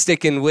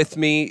 sticking with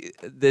me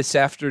this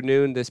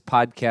afternoon. This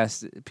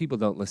podcast, people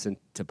don't listen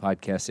to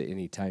podcasts at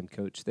any time,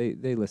 Coach.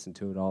 They listen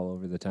to it all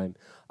over the time.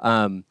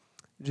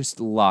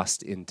 Just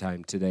lost in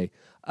time today.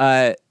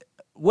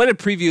 Want to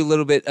preview a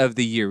little bit of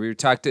the year. We were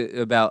talking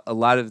about a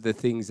lot of the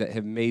things that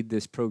have made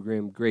this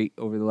program great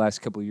over the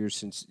last couple of years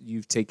since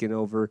you've taken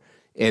over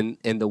and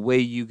the way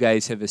you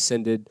guys have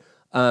ascended.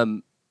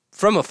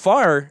 From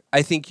afar,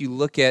 I think you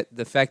look at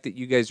the fact that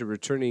you guys are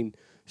returning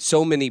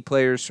so many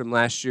players from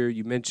last year.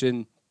 You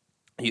mentioned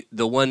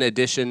the one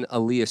addition,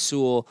 Aaliyah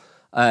Sewell,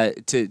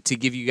 to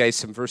give you guys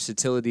some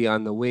versatility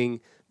on the wing,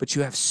 but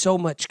you have so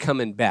much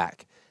coming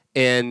back.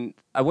 And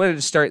I wanted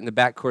to start in the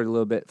backcourt a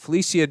little bit.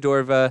 Felicia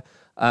Dorva,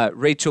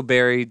 Rachel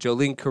Berry,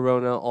 Jolene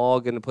Corona, all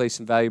going to play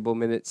some valuable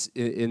minutes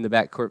in the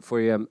backcourt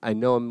for you. I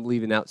know I'm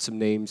leaving out some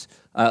names.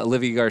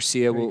 Olivia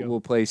Garcia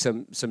will play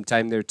some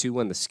time there too.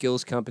 Won the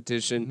skills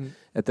competition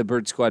at the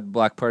Bird Squad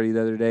block party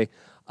the other day.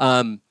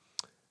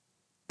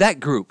 That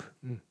group,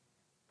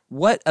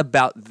 what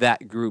about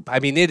that group? I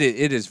mean, it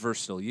is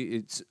versatile.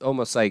 It's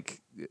almost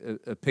like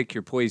a pick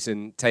your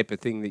poison type of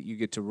thing that you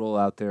get to roll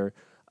out there.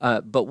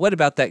 But what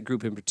about that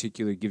group in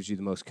particular gives you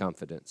the most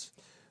confidence?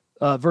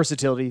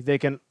 Versatility. They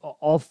can,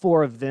 all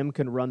four of them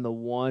can run the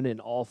one,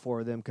 and all four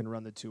of them can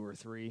run the two or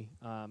three.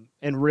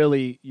 And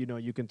really,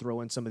 you can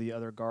throw in some of the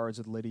other guards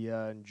with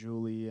Lydia and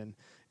Julie and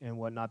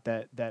whatnot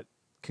that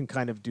can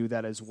kind of do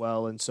that as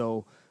well. And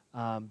so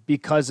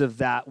because of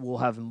that, we'll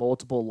have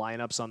multiple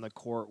lineups on the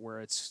court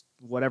where it's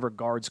whatever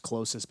guard's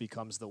closest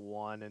becomes the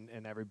one,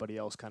 and everybody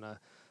else kind of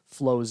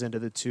flows into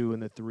the two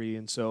and the three.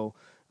 And so,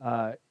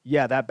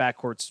 that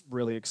backcourt's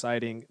really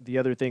exciting. The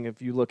other thing,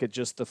 if you look at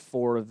just the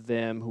four of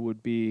them, who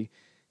would be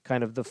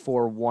kind of the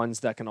four ones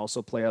that can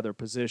also play other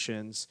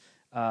positions,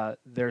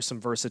 there's some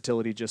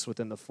versatility just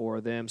within the four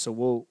of them.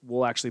 So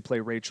we'll actually play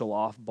Rachel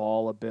off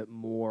ball a bit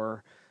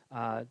more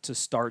to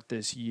start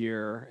this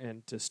year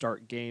and to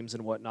start games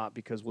and whatnot,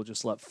 because we'll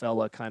just let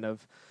Fella kind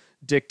of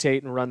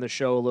dictate and run the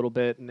show a little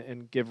bit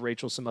and give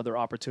Rachel some other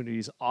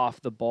opportunities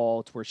off the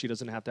ball to where she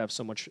doesn't have to have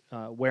so much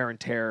wear and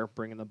tear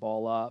bringing the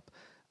ball up.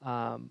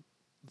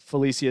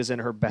 Felicia's in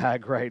her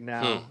bag right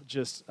now.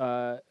 Just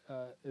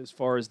as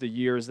far as the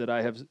years that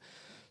I have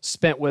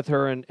spent with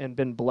her and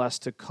been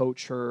blessed to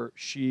coach her,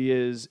 she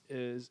is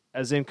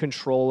as in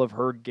control of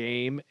her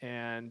game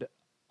and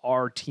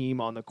our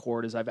team on the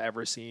court as I've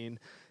ever seen.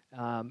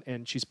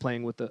 And she's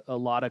playing with a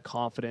lot of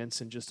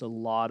confidence and just a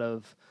lot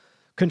of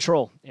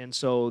control. And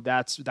so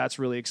that's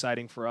really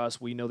exciting for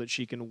us. We know that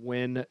she can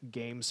win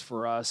games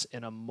for us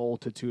in a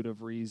multitude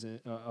of ways,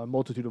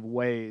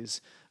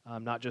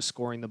 not just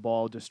scoring the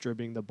ball,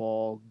 distributing the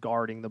ball,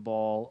 guarding the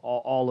ball,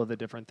 all of the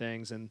different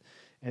things. And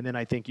then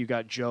I think you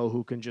got Jo,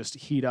 who can just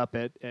heat up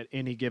at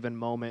any given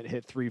moment,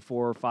 hit 3,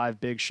 4, 5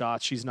 big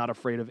shots. She's not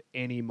afraid of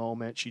any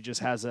moment. She just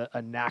has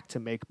a knack to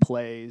make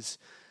plays.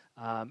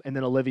 And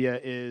then Olivia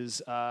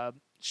is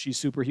she's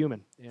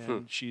superhuman,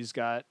 and she's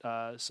got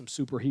some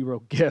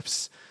superhero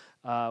gifts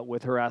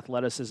with her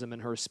athleticism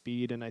and her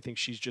speed, and I think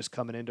she's just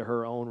coming into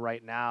her own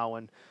right now,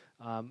 and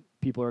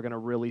people are going to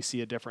really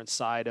see a different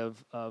side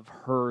of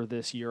her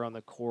this year on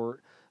the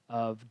court,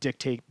 of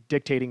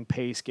dictating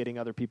pace, getting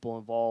other people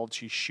involved.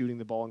 She's shooting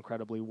the ball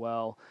incredibly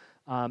well.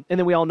 And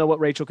then we all know what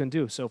Rachel can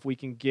do. So if we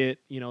can get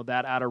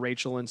that out of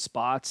Rachel in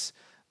spots,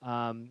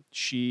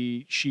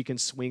 she can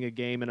swing a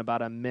game in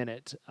about a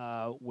minute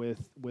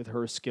with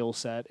her skill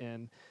set,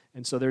 and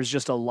so there's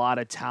just a lot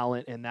of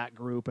talent in that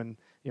group. And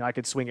I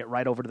could swing it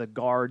right over to the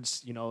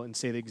guards, and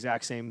say the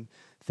exact same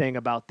thing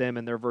about them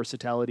and their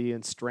versatility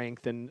and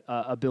strength and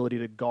ability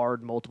to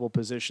guard multiple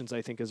positions.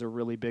 I think is a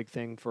really big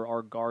thing for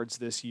our guards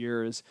this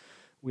year. Is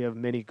we have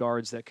many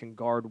guards that can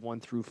guard 1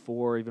 through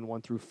 4, even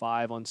 1 through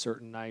 5 on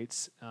certain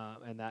nights,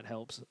 and that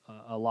helps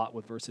a lot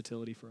with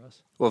versatility for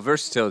us. Well,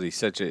 versatility is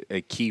such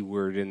a key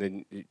word. And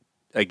then,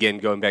 again,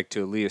 going back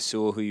to Aaliyah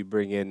Sewell, who you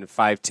bring in,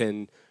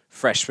 5'10",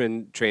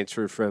 freshman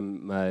transfer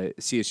from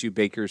CSU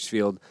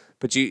Bakersfield.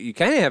 But you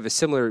kind of have a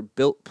similar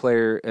built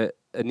player,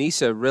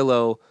 Anissa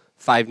Rillo,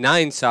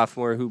 5'9",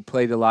 sophomore, who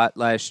played a lot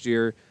last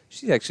year.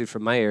 She's actually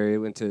from my area,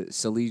 went to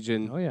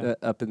Salesian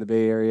up in the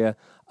Bay Area.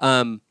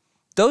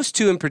 Those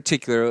two in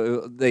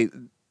particular, they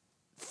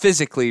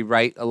physically,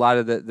 right, a lot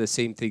of the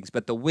same things.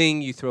 But the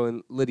wing, you throw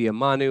in Lydia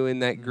Manu in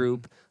that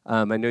group.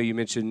 I know you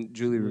mentioned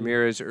Julie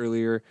Ramirez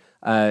earlier,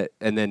 and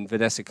then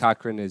Vanessa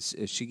Cochran as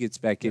she gets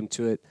back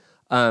into it.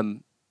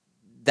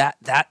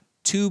 That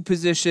 2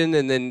 position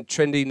and then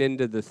trending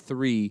into the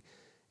 3,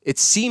 it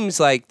seems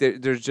like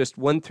there's just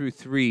 1 through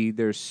 3.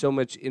 There's so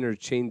much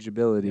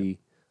interchangeability.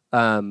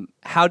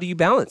 How do you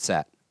balance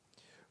that?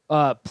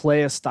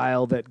 Play a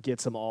style that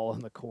gets them all on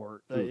the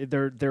court.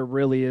 There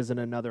really isn't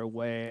another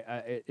way.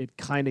 It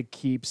kind of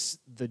keeps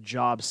the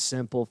job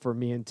simple for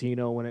me and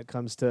Tino when it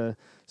comes to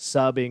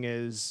subbing.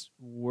 Is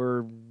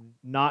we're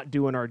not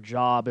doing our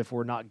job if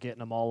we're not getting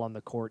them all on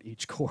the court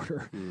each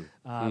quarter.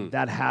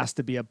 That has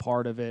to be a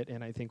part of it,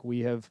 and I think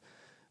we have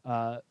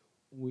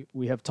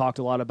talked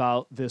a lot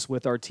about this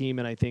with our team,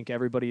 and I think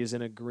everybody is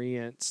in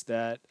agreement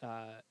that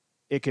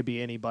it could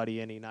be anybody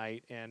any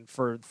night. And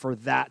for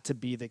that to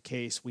be the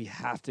case, we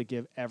have to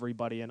give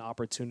everybody an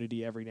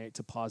opportunity every night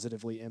to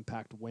positively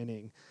impact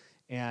winning.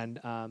 And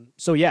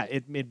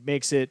it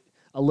makes it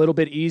a little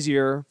bit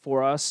easier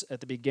for us at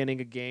the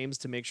beginning of games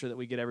to make sure that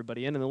we get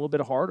everybody in, and a little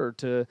bit harder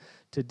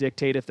to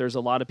dictate if there's a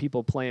lot of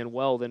people playing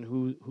well, then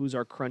who's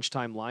our crunch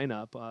time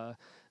lineup.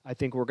 I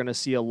think we're going to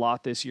see a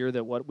lot this year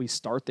that what we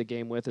start the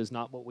game with is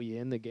not what we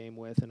end the game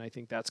with. And I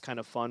think that's kind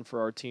of fun for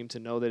our team to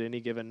know that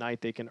any given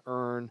night they can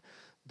earn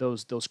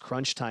those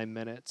crunch time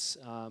minutes.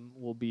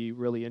 Will be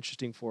really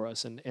interesting for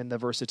us. And the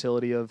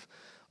versatility of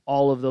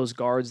all of those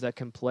guards that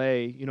can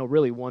play,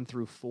 really 1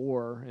 through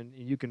 4. And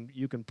you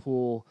can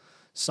pull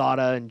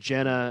Sada and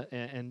Jenna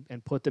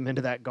and put them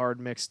into that guard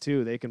mix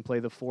too. They can play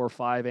the 4 or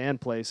 5 and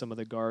play some of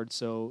the guards.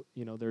 So,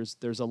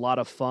 there's a lot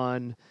of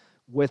fun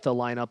with a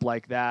lineup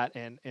like that,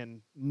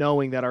 and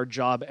knowing that our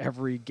job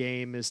every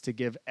game is to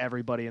give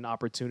everybody an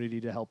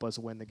opportunity to help us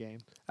win the game.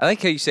 I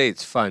like how you say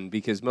it's fun,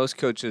 because most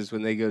coaches,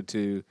 when they go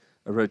to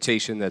a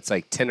rotation that's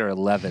like 10 or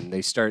 11,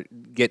 they start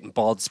getting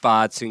bald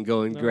spots and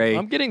going gray.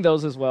 I'm getting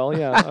those as well,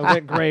 yeah. I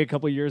went gray a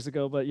couple years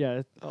ago, but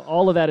yeah,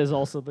 all of that is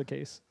also the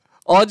case.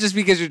 All just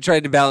because you're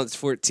trying to balance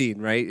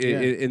 14, right,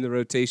 in the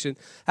rotation.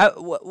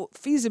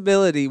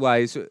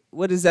 Feasibility-wise,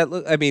 what does that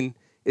look? I mean,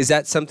 is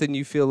that something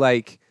you feel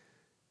like,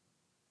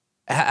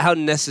 how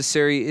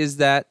necessary is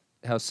that?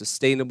 How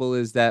sustainable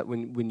is that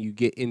when you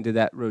get into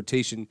that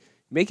rotation?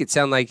 Make it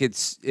sound like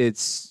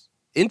it's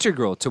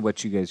integral to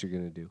what you guys are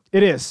going to do.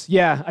 It is,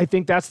 yeah. I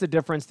think that's the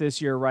difference this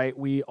year, right?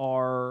 We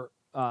are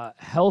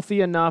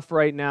healthy enough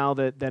right now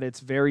that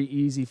it's very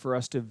easy for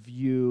us to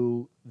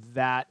view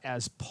that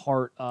as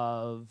part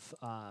of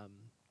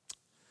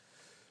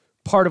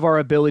our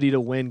ability to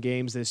win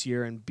games this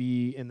year and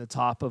be in the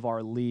top of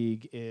our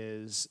league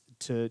is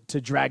to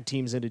drag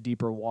teams into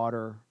deeper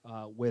water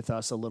with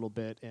us a little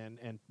bit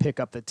and pick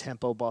up the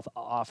tempo both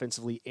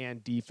offensively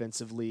and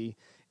defensively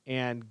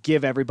and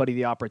give everybody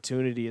the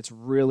opportunity. It's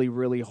really,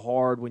 really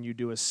hard when you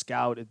do a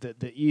scout.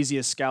 The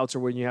easiest scouts are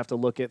when you have to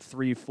look at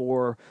 3,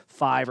 4,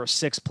 5, or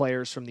 6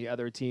 players from the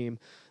other team.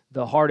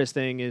 The hardest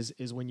thing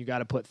is when you got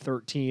to put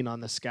 13 on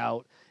the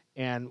scout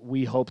and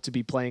we hope to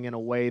be playing in a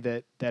way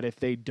that if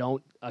they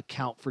don't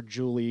account for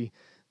Julie,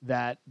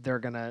 that they're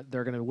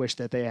gonna wish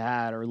that they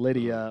had, or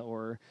Lydia,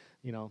 or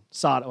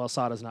Sada. Well,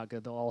 Sada's not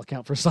good. They'll all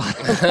account for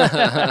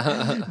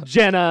Sada.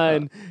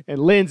 Jenna and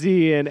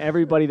Lindsay and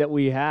everybody that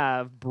we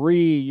have.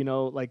 Bree,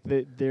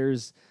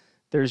 there's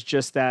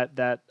just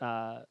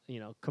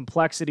that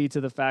complexity to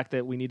the fact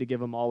that we need to give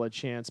them all a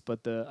chance,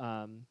 but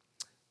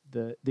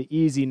the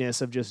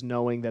easiness of just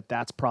knowing that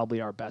that's probably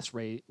our best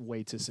way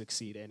to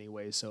succeed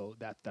anyway. So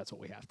that's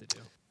what we have to do.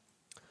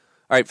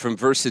 All right, from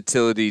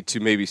versatility to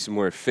maybe some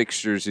more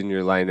fixtures in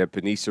your lineup,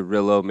 Anissa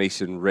Rillo,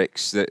 Mason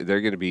Ricks, they're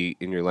going to be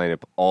in your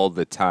lineup all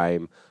the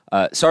time.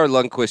 Sarah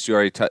Lundquist, you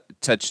already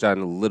touched on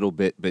a little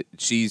bit, but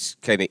she's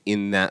kind of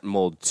in that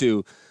mold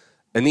too.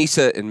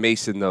 Anissa and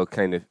Mason, though,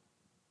 kind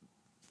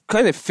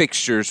of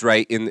fixtures,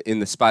 right, in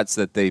the spots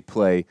that they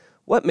play.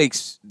 What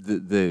makes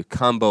the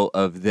combo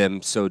of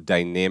them so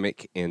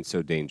dynamic and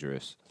so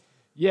dangerous?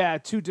 Yeah,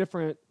 two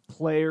different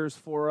players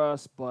for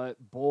us, but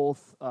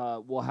both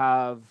will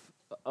have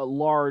a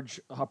large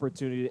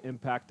opportunity to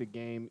impact the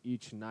game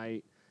each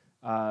night.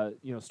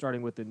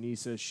 Starting with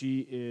Anissa,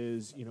 she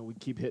is, we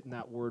keep hitting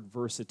that word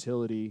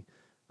versatility.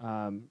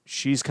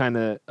 She's kind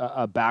of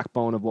a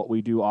backbone of what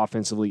we do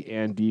offensively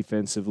and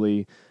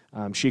defensively.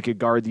 She could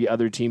guard the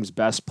other team's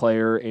best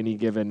player any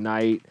given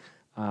night.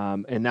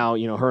 And now,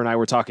 her and I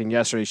were talking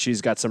yesterday.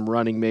 She's got some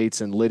running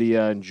mates and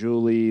Lydia and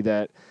Julie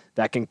that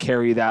can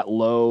carry that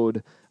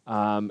load.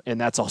 And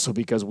that's also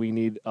because we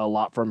need a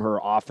lot from her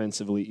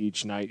offensively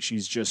each night.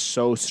 She's just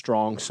so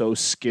strong, so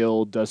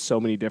skilled, does so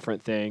many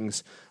different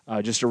things.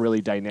 Just a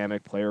really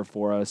dynamic player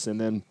for us. And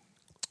then,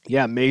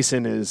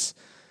 Mason has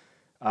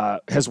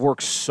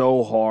worked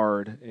so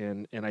hard,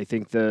 and I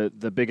think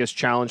the biggest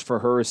challenge for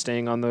her is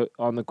staying on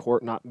the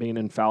court, not being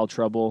in foul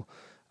trouble.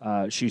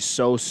 She's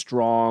so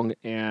strong,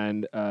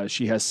 and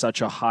she has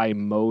such a high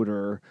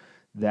motor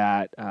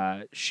that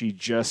she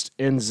just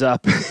ends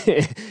up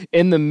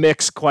in the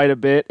mix quite a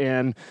bit.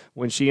 And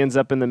when she ends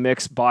up in the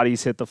mix,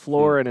 bodies hit the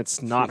floor, and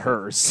it's not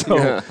hers.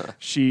 So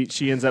she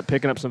ends up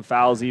picking up some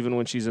fouls even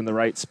when she's in the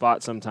right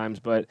spot sometimes.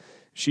 But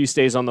she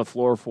stays on the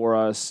floor for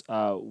us.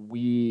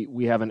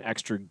 We have an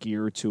extra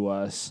gear to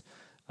us.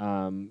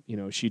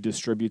 She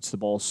distributes the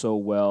ball so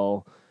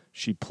well.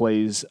 She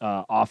plays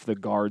off the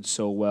guard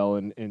so well,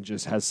 and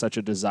just has such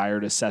a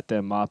desire to set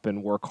them up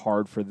and work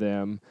hard for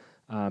them.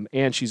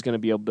 And she's going to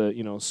be able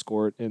to,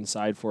 score it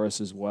inside for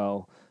us as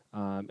well,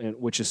 and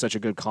which is such a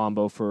good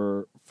combo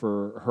for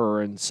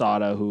her and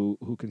Sada,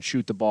 who can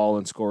shoot the ball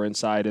and score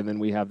inside. And then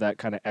we have that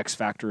kind of X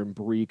factor in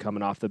Bree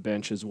coming off the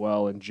bench as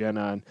well, and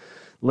Jenna and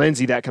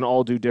Lindsay that can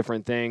all do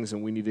different things.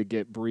 And we need to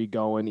get Bree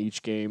going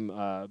each game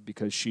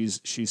because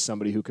she's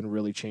somebody who can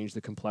really change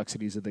the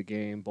complexities of the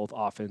game, both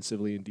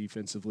offensively and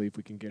defensively. If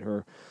we can get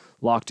her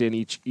locked in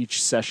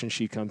each session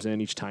she comes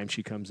in, each time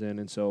she comes in.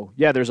 And so,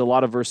 there's a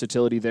lot of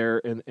versatility there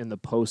in the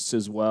posts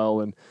as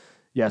well. And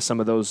some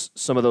of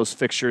those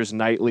fixtures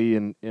nightly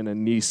in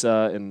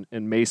Anissa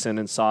and Mason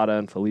and Sada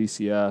and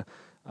Felicia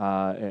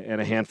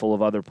and a handful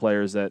of other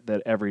players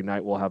that every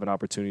night will have an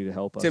opportunity to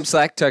help us. Tim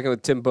Slack talking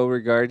with Tim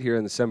Beauregard here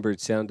on the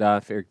Sunbird Sound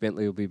Off. Eric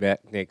Bentley will be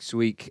back next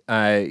week.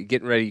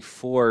 Getting ready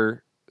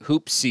for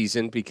hoop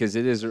season because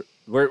it is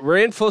we're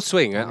in full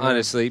swing,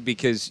 honestly,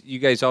 because you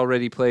guys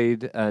already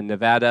played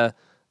Nevada.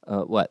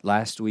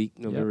 Last week,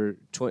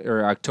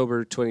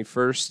 October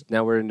 21st.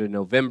 Now we're into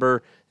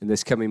November, and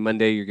this coming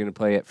Monday you're going to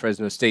play at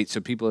Fresno State.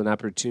 So people an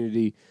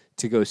opportunity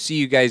to go see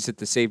you guys at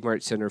the Save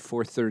Mart Center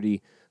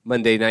 4:30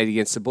 Monday night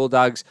against the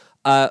Bulldogs.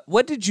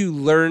 What did you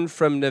learn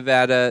from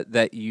Nevada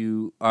that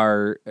you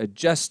are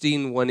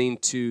adjusting, wanting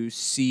to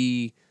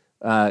see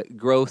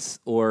growth,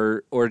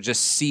 or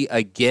just see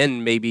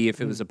again, maybe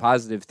if it was a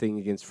positive thing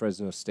against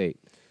Fresno State?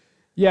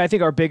 Yeah, I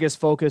think our biggest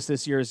focus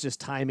this year is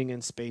just timing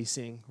and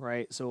spacing,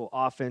 right? So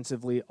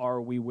offensively,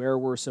 are we where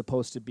we're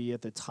supposed to be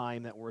at the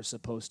time that we're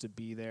supposed to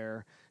be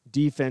there?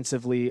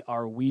 Defensively,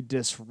 are we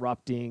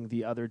disrupting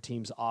the other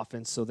team's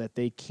offense so that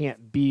they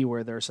can't be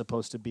where they're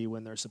supposed to be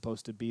when they're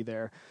supposed to be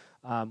there?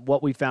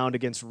 What we found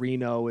against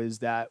Reno is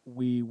that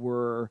we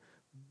were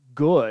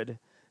good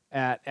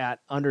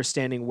at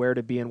understanding where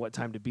to be and what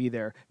time to be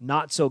there.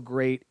 Not so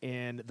great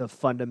in the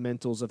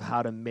fundamentals of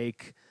how to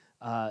make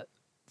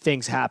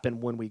things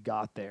happen when we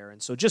got there.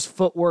 And so just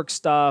footwork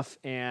stuff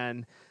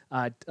and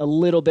a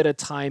little bit of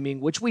timing,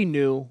 which we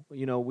knew.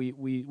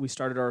 We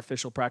started our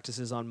official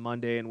practices on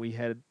Monday, and we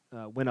had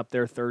went up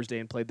there Thursday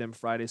and played them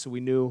Friday. So we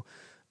knew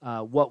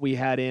what we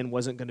had in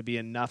wasn't going to be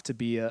enough to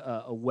be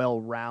a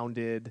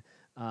well-rounded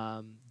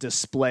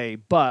display,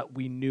 but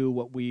we knew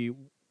what we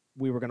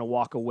were going to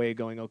walk away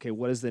going, okay,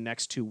 what does the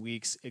next 2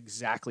 weeks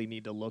exactly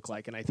need to look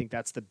like? And I think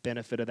that's the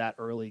benefit of that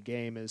early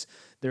game is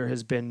there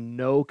has been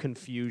no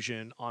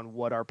confusion on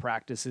what our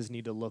practices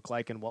need to look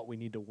like and what we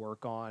need to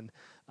work on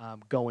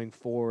going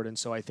forward. And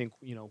so I think,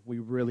 we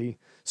really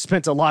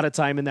spent a lot of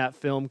time in that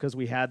film because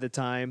we had the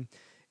time.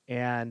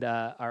 And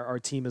our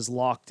team is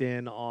locked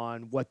in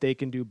on what they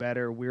can do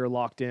better. We're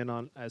locked in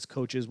on, as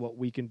coaches, what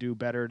we can do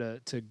better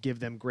to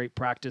give them great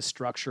practice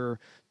structure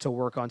to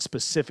work on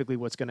specifically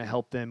what's going to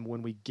help them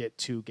when we get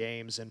to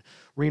games. And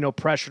Reno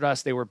pressured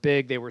us. They were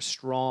big. They were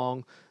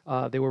strong.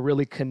 They were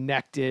really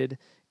connected.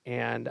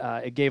 And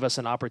it gave us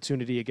an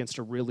opportunity against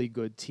a really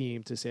good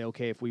team to say,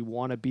 okay, if we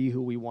want to be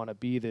who we want to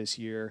be this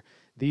year,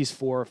 these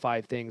 4 or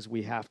 5 things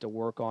we have to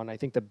work on. I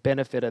think the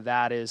benefit of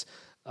that is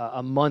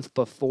a month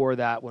before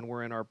that, when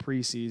we're in our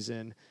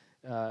preseason,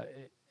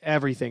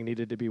 everything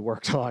needed to be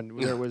worked on.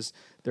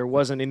 There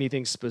wasn't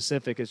anything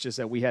specific. It's just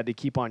that we had to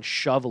keep on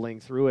shoveling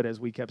through it, as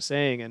we kept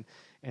saying.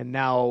 And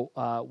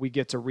now we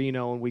get to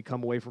Reno, and we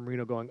come away from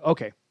Reno going,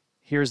 okay,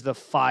 here's the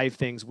 5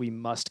 things we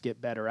must get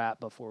better at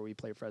before we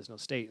play Fresno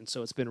State. And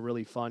so it's been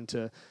really fun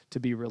to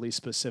be really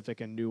specific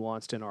and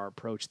nuanced in our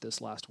approach this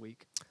last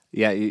week.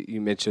 Yeah,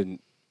 you mentioned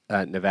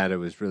Nevada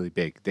was really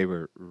big. They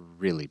were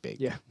really big.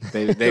 Yeah,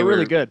 they were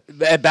really good.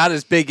 About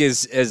as big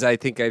as I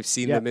think I've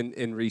seen them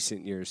in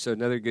recent years. So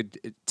another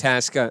good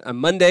task. On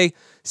Monday,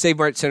 Save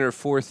Mart Center,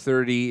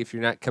 4:30. If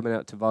you're not coming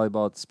out to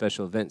volleyball at the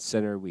Special Events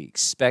Center, we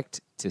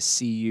expect to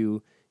see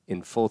you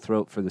in full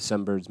throat for the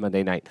Sunbirds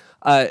Monday night.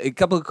 A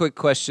couple of quick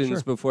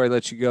questions before I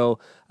let you go,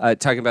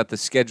 talking about the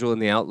schedule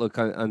and the outlook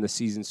on the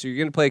season. So you're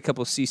going to play a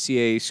couple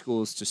CCAA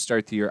schools to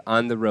start the year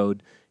on the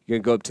road. You're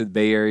going to go up to the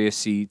Bay Area,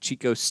 see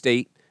Chico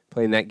State,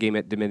 playing that game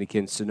at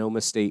Dominican,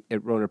 Sonoma State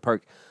at Roner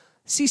Park.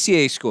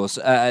 CCAA schools,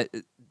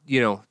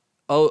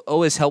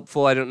 always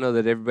helpful. I don't know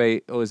that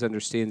everybody always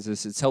understands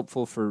this. It's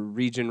helpful for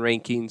region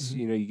rankings.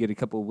 Mm-hmm. You get a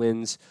couple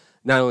wins.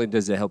 Not only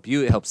does it help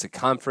you, it helps the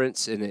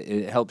conference, and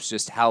it helps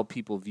just how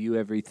people view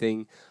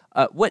everything.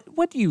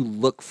 What do you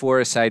look for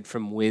aside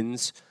from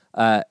wins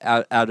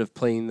out of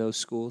playing those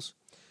schools?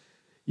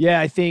 Yeah,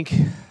 I think,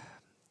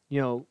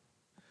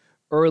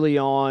 early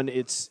on,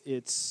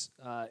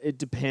 it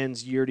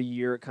depends year to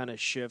year. It kind of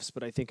shifts,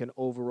 but I think an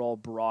overall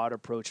broad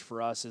approach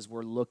for us is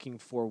we're looking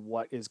for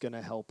what is going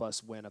to help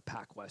us win a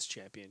Pac West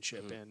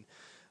championship. Mm-hmm. And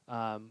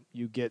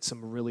you get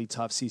some really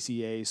tough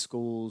CCAA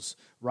schools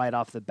right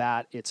off the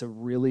bat. It's a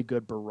really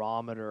good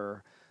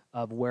barometer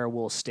of where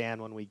we'll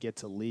stand when we get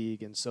to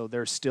league. And so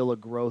there's still a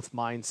growth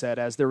mindset,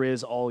 as there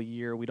is all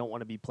year. We don't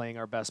want to be playing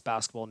our best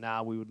basketball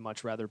now. We would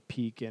much rather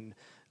peak in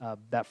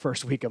that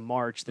first week of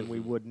March than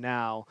we would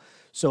now.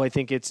 So I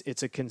think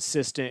it's a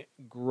consistent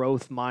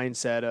growth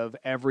mindset of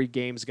every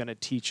game's going to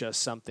teach us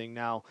something.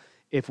 Now,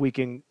 if we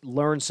can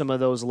learn some of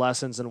those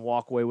lessons and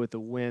walk away with a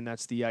win,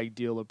 that's the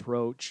ideal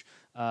approach,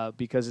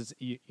 because it's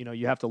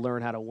you have to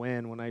learn how to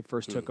win. When I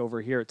first took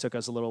over here, it took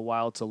us a little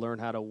while to learn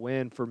how to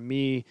win. For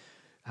me,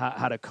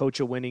 how to coach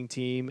a winning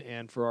team,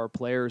 and for our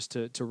players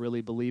to really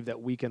believe that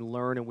we can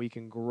learn and we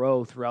can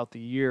grow throughout the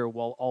year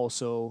while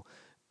also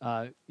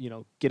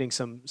getting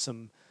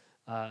some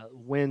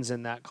wins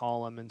in that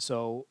column. And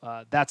so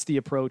that's the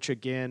approach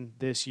again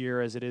this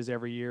year, as it is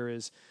every year,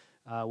 is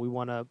we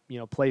want to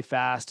play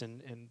fast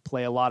and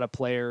play a lot of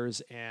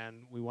players,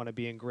 and we want to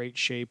be in great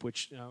shape,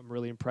 which I'm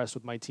really impressed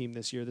with my team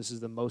this year. This is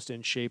the most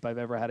in shape I've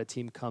ever had a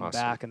team come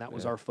back, and that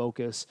was our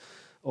focus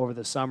over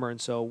the summer.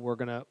 And so we're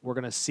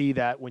gonna see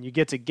that when you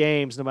get to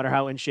games, no matter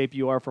how in shape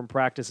you are from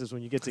practices,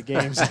 when you get to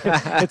games,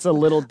 it's a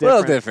little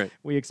different.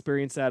 We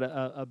experienced that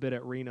a bit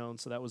at Reno, and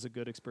so that was a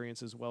good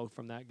experience as well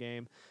from that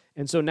game.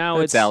 And so now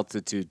it's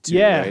altitude too,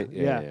 right?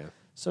 Yeah.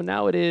 So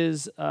now it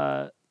is.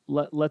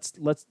 Let's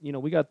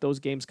we got those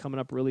games coming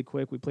up really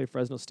quick. We play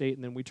Fresno State,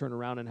 and then we turn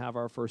around and have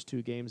our first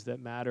 2 games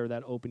that matter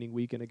that opening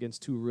weekend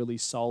against 2 really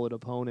solid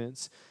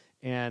opponents,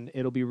 and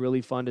it'll be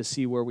really fun to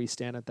see where we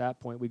stand at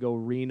that point. We go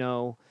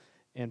Reno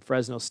and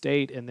Fresno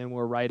State, and then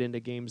we're right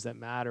into games that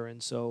matter.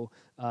 And so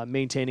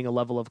maintaining a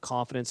level of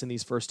confidence in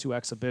these first 2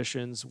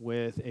 exhibitions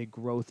with a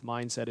growth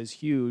mindset is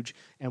huge,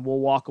 and we'll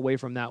walk away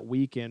from that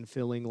weekend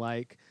feeling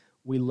like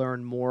we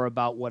learn more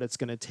about what it's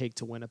going to take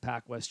to win a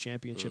Pac West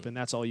championship, and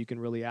that's all you can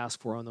really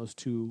ask for on those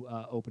 2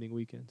 opening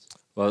weekends.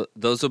 Well,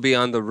 those will be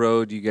on the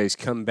road. You guys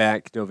come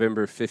back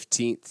November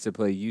 15th to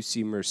play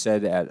UC Merced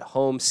at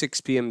home,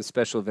 6 p.m. the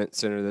Special Event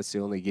Center. That's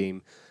the only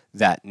game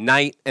that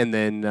night. And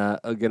then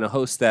going to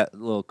host that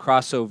little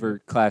crossover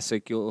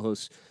classic. You'll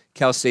host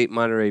Cal State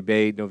Monterey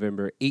Bay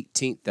November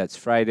 18th. That's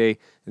Friday.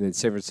 And then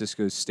San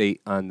Francisco State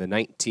on the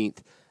 19th.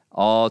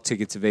 All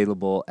tickets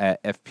available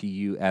at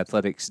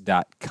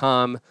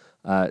fpuathletics.com.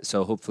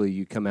 So hopefully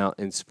you come out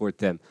and support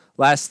them.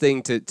 Last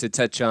thing to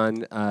touch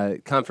on,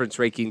 conference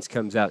rankings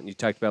comes out, and you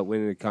talked about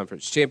winning the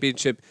conference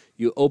championship.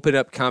 You open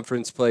up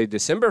conference play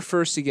December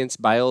 1st against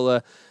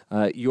Biola,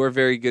 your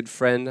very good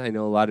friend. I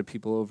know a lot of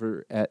people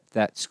over at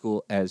that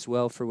school as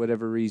well for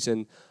whatever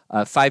reason.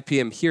 5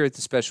 p.m. here at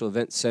the Special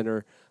Events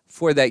Center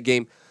for that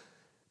game.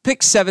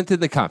 Pick 7th in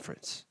the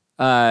conference.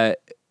 Tied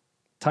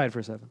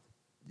for 7th.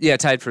 Yeah,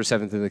 tied for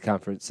 7th in the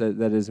conference.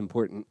 That is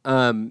important.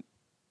 How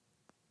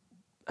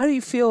do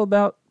you feel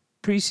about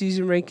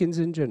preseason rankings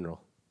in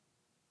general?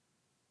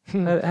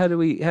 How do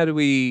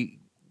we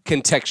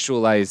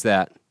contextualize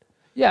that?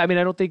 Yeah, I mean,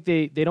 I don't think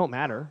they don't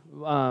matter,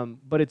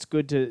 but it's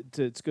good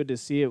to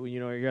see it. When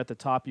you're at the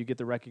top, you get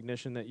the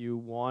recognition that you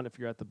want. If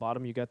you're at the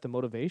bottom, you got the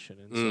motivation,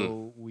 and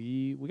so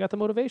we got the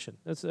motivation.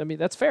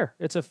 That's fair.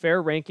 It's a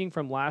fair ranking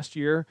from last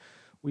year.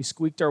 We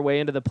squeaked our way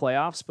into the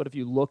playoffs, but if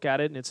you look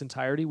at it in its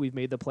entirety, we've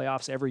made the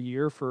playoffs every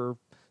year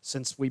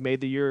since we made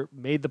the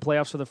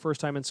playoffs for the first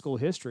time in school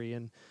history.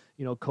 And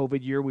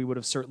COVID year, we would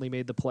have certainly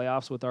made the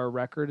playoffs with our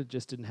record. It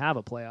just didn't have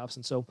a playoffs.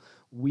 And so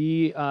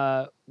we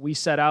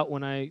set out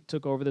when I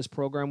took over this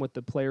program with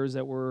the players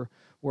that were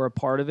a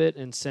part of it,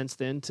 and since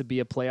then to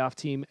be a playoff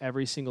team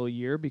every single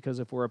year, because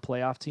if we're a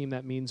playoff team,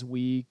 that means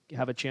we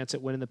have a chance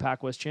at winning the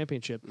Pac West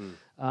Championship.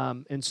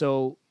 And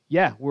so,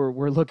 yeah,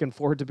 we're looking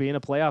forward to being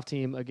a playoff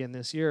team again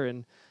this year.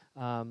 And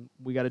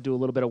we got to do a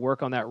little bit of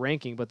work on that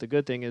ranking, but the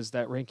good thing is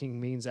that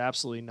ranking means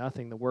absolutely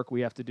nothing. The work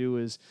we have to do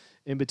is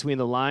in between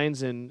the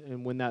lines,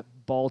 and when that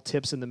ball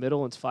tips in the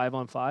middle, it's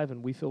 5-on-5,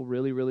 and we feel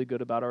really, really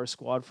good about our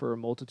squad for a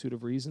multitude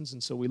of reasons.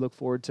 And so we look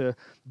forward to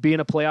being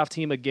a playoff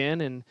team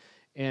again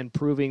and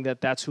proving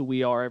that that's who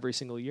we are every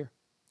single year.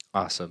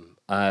 Awesome.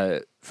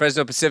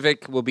 Fresno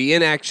Pacific will be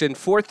in action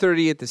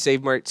 4:30 at the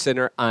Save Mart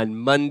Center on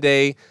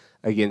Monday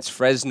against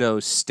Fresno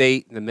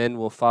State. The men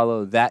will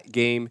follow that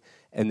game.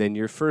 And then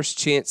your first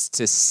chance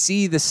to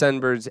see the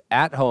Sunbirds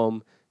at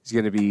home is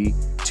going to be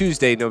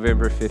Tuesday,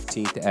 November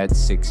 15th at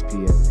 6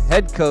 p.m.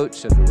 Head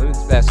coach of the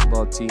women's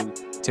basketball team,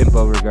 Tim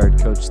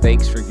Beauregard. Coach,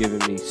 thanks for giving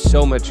me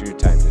so much of your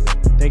time today.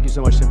 Thank you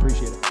so much. I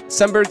appreciate it.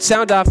 Sunbird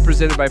Sound Off,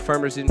 presented by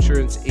Farmers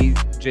Insurance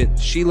agent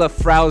Sheila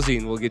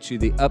Frowsing. We'll get you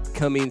the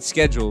upcoming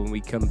schedule when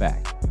we come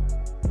back.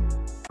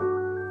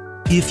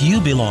 If you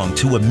belong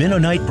to a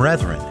Mennonite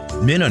Brethren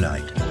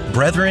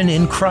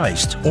in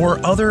Christ,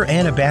 or other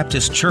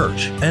Anabaptist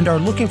church and are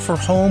looking for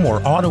home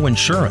or auto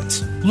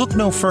insurance, look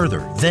no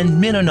further than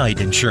Mennonite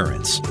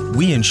Insurance.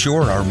 We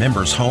insure our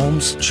members'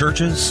 homes,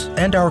 churches,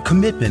 and our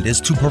commitment is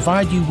to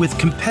provide you with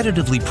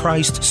competitively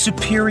priced,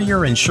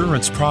 superior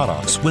insurance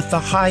products with the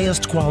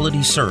highest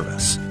quality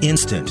service.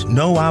 Instant,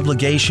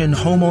 no-obligation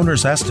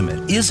homeowner's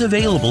estimate is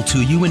available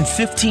to you in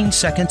 15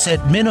 seconds at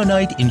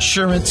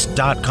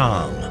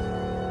MennoniteInsurance.com.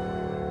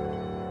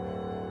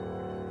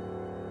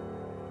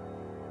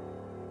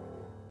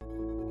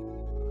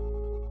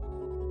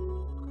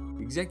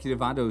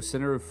 Executive Auto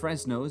Center of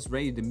Fresno is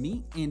ready to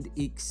meet and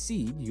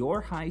exceed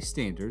your high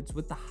standards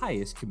with the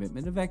highest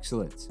commitment of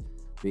excellence.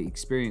 The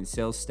experienced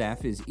sales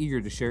staff is eager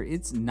to share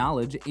its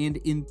knowledge and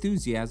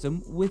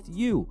enthusiasm with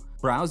you.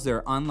 Browse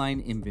their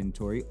online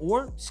inventory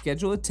or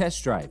schedule a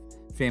test drive.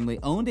 Family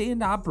owned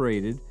and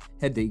operated,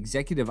 head to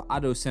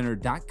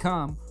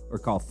executiveautocenter.com or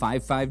call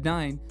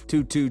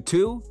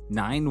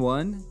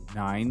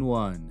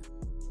 559-222-9191.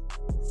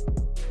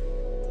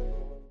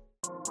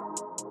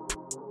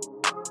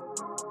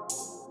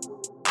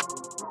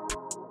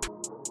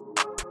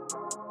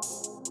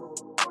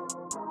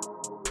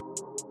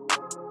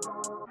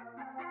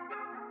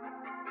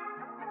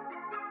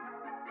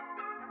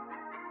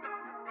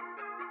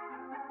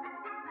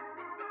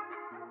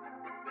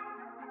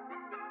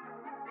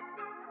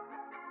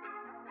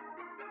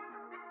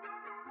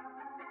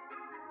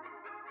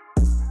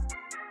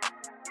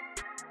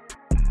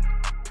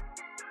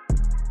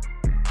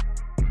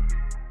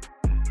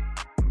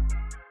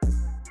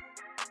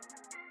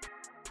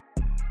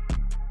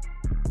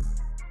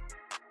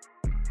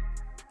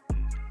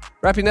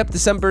 Wrapping up the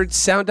Sunbirds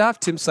Sound Off,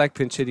 Tim Slack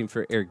pinch hitting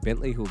for Eric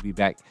Bentley, who will be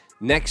back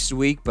next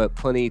week, but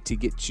plenty to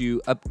get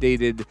you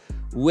updated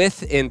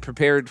with and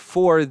prepared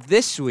for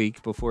this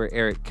week before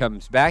Eric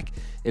comes back.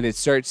 And it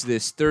starts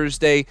this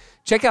Thursday.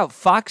 Check out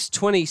Fox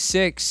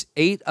 26,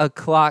 8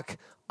 o'clock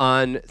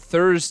on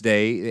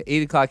Thursday,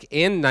 8 o'clock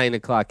and 9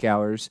 o'clock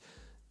hours.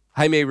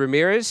 Jaime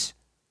Ramirez,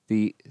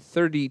 the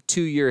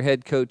 32-year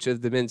head coach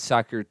of the men's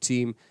soccer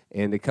team,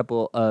 and a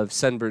couple of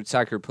Sunbird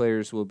soccer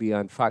players will be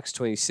on Fox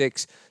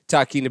 26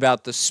 talking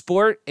about the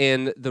sport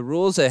and the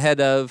rules ahead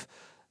of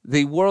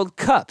the World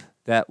Cup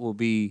that will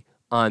be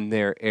on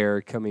their air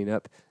coming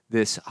up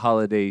this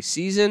holiday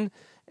season.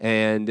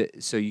 And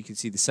so you can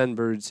see the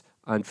Sunbirds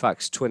on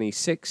Fox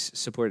 26,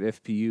 support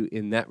FPU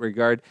in that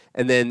regard.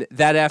 And then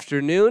that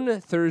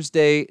afternoon,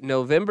 Thursday,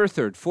 November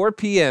 3rd, 4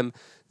 p.m.,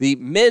 the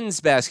men's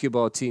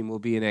basketball team will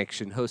be in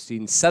action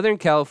hosting Southern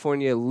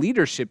California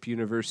Leadership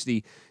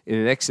University in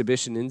an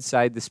exhibition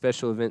inside the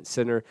Special Event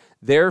Center.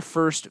 Their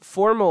first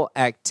formal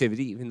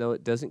activity, even though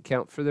it doesn't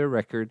count for their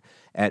record,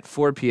 at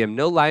 4 p.m.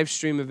 No live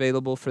stream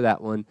available for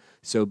that one,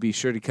 so be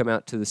sure to come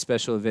out to the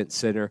Special Event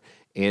Center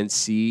and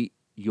see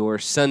your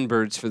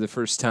Sunbirds for the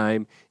first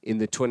time in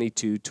the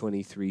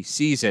 22-23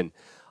 season.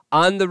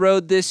 On the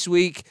road this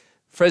week,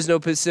 Fresno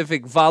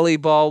Pacific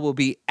Volleyball will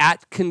be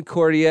at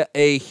Concordia,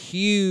 a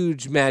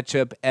huge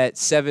matchup at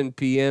 7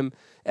 p.m.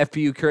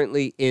 FPU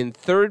currently in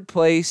third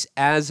place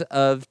as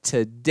of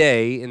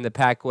today in the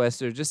Pac West.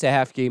 They're just a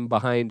half game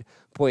behind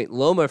Point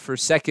Loma for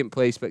second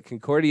place, but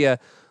Concordia,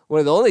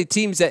 one of the only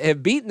teams that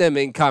have beaten them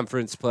in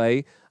conference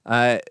play.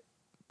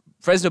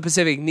 Fresno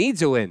Pacific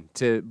needs a win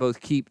to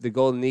both keep the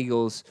Golden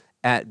Eagles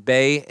at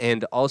Bay,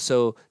 and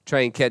also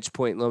try and catch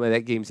Point Loma.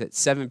 That game's at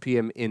 7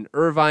 p.m. in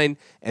Irvine.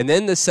 And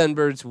then the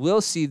Sunbirds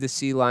will see the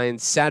Sea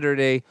Lions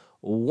Saturday,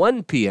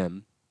 1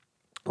 p.m.,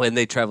 when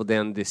they travel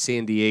down to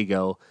San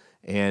Diego,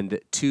 and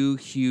 2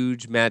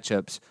 huge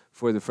matchups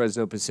for the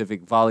Fresno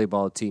Pacific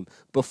volleyball team.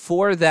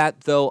 Before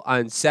that, though,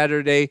 on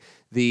Saturday,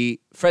 the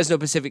Fresno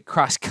Pacific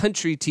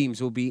cross-country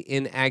teams will be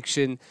in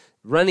action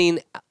running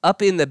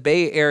up in the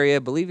Bay Area. I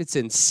believe it's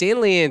in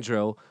San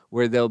Leandro,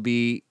 where they'll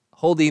be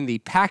holding the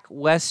Pac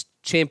West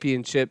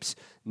Championships,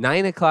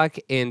 9 o'clock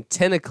and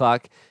 10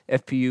 o'clock.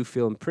 FPU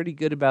feeling pretty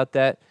good about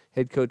that.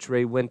 Head coach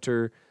Ray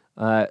Winter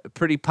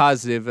pretty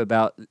positive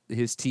about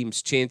his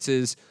team's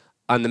chances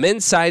on the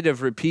men's side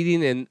of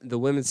repeating, and the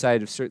women's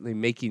side of certainly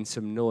making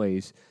some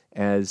noise,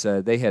 as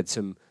they had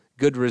some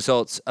good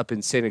results up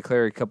in Santa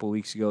Clara a couple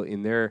weeks ago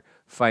in their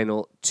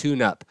final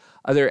tune-up.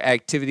 Other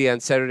activity on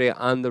Saturday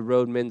on the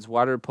road, men's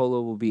water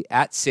polo will be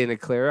at Santa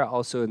Clara,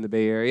 also in the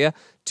Bay Area.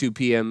 2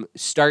 p.m.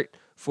 start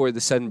for the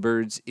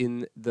Sunbirds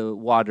in the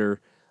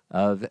water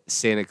of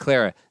Santa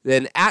Clara.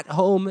 Then at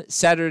home,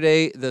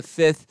 Saturday the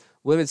 5th,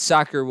 women's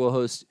soccer will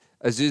host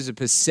Azusa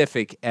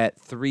Pacific at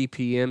 3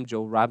 p.m.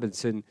 Joel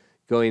Robinson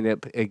going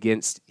up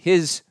against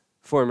his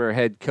former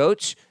head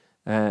coach.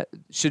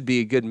 Should be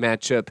a good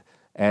matchup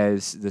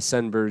as the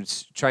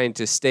Sunbirds trying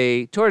to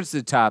stay towards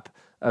the top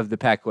of the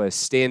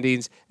Pac-West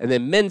standings. And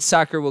then men's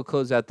soccer will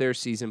close out their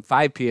season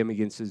 5 p.m.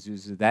 against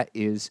Azusa. That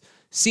is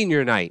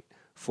senior night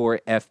for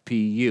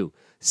FPU.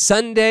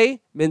 Sunday,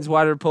 men's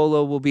water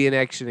polo will be in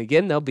action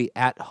again. They'll be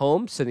at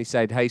home,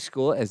 Sunnyside High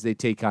School, as they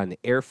take on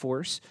Air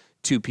Force.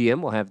 2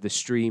 p.m. We'll have the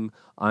stream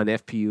on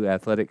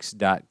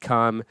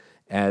FPUathletics.com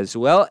as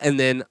well. And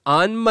then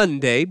on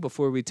Monday,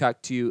 before we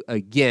talk to you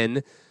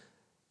again,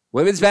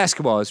 women's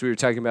basketball, as we were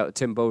talking about with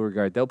Tim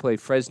Beauregard, they'll play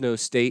Fresno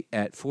State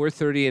at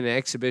 4:30 in an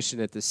exhibition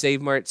at the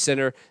Save Mart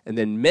Center. And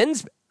then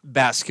men's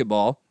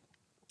basketball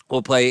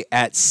will play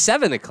at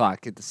 7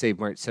 o'clock at the Save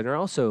Mart Center,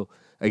 also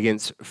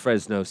against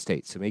Fresno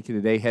State. So make it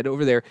a day, head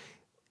over there.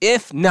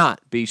 If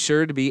not, be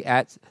sure to be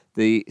at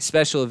the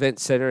Special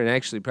Events Center, and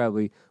actually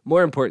probably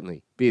more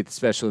importantly, be at the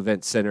Special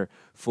Events Center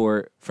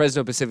for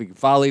Fresno Pacific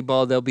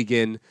Volleyball. They'll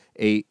begin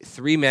a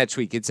 3-match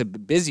week. It's a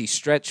busy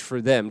stretch for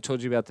them.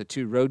 Told you about the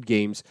 2 road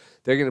games.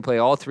 They're going to play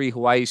all 3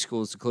 Hawaii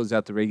schools to close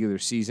out the regular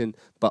season.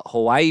 But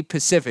Hawaii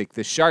Pacific,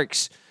 the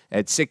Sharks,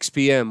 at 6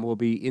 p.m. will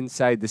be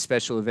inside the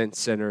Special Events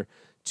Center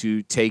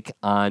to take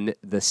on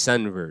the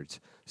Sunbirds.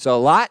 So a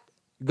lot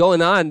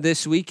going on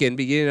this weekend,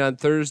 beginning on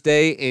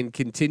Thursday and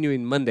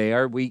continuing Monday.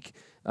 Our week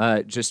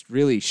just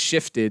really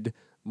shifted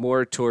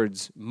more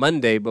towards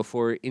Monday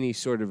before any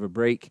sort of a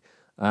break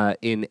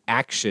in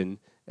action.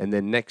 And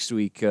then next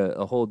week,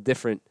 a whole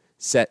different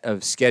set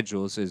of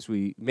schedules as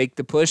we make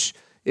the push.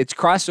 It's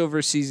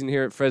crossover season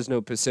here at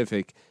Fresno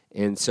Pacific,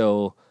 and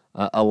so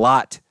a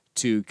lot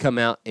to come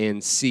out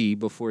and see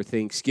before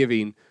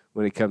Thanksgiving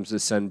when it comes to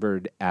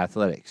Sunbird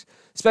Athletics.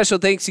 Special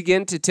thanks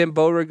again to Tim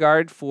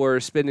Beauregard for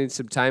spending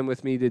some time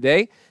with me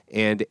today.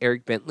 And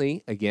Eric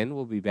Bentley, again,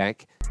 will be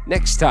back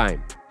next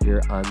time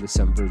here on the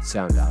Sunbird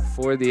Sound Off.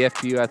 For the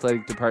FPU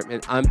Athletic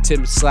Department, I'm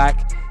Tim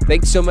Slack.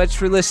 Thanks so much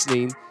for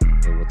listening,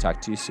 and we'll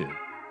talk to you soon.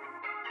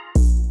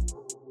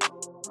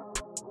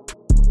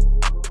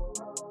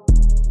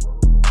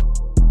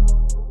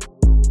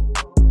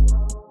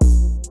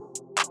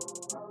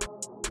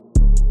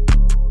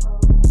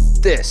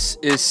 This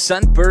is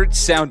Sunbird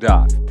Sound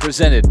Off,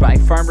 presented by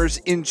Farmers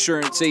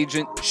Insurance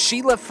Agent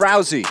Sheila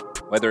Frowsey.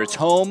 Whether it's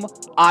home,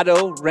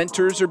 auto,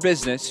 renters, or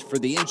business, for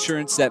the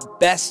insurance that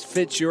best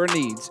fits your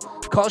needs,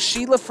 call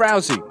Sheila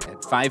Frowsey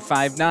at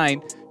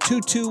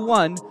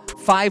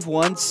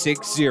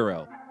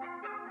 559-221-5160.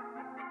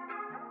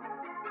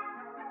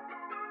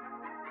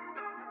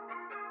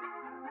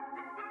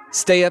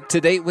 Stay up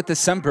to date with the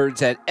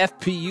Sunbirds at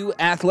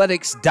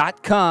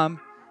FPUathletics.com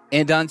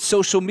and on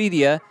social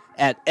media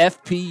at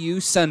FPU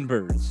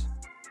Sunbirds.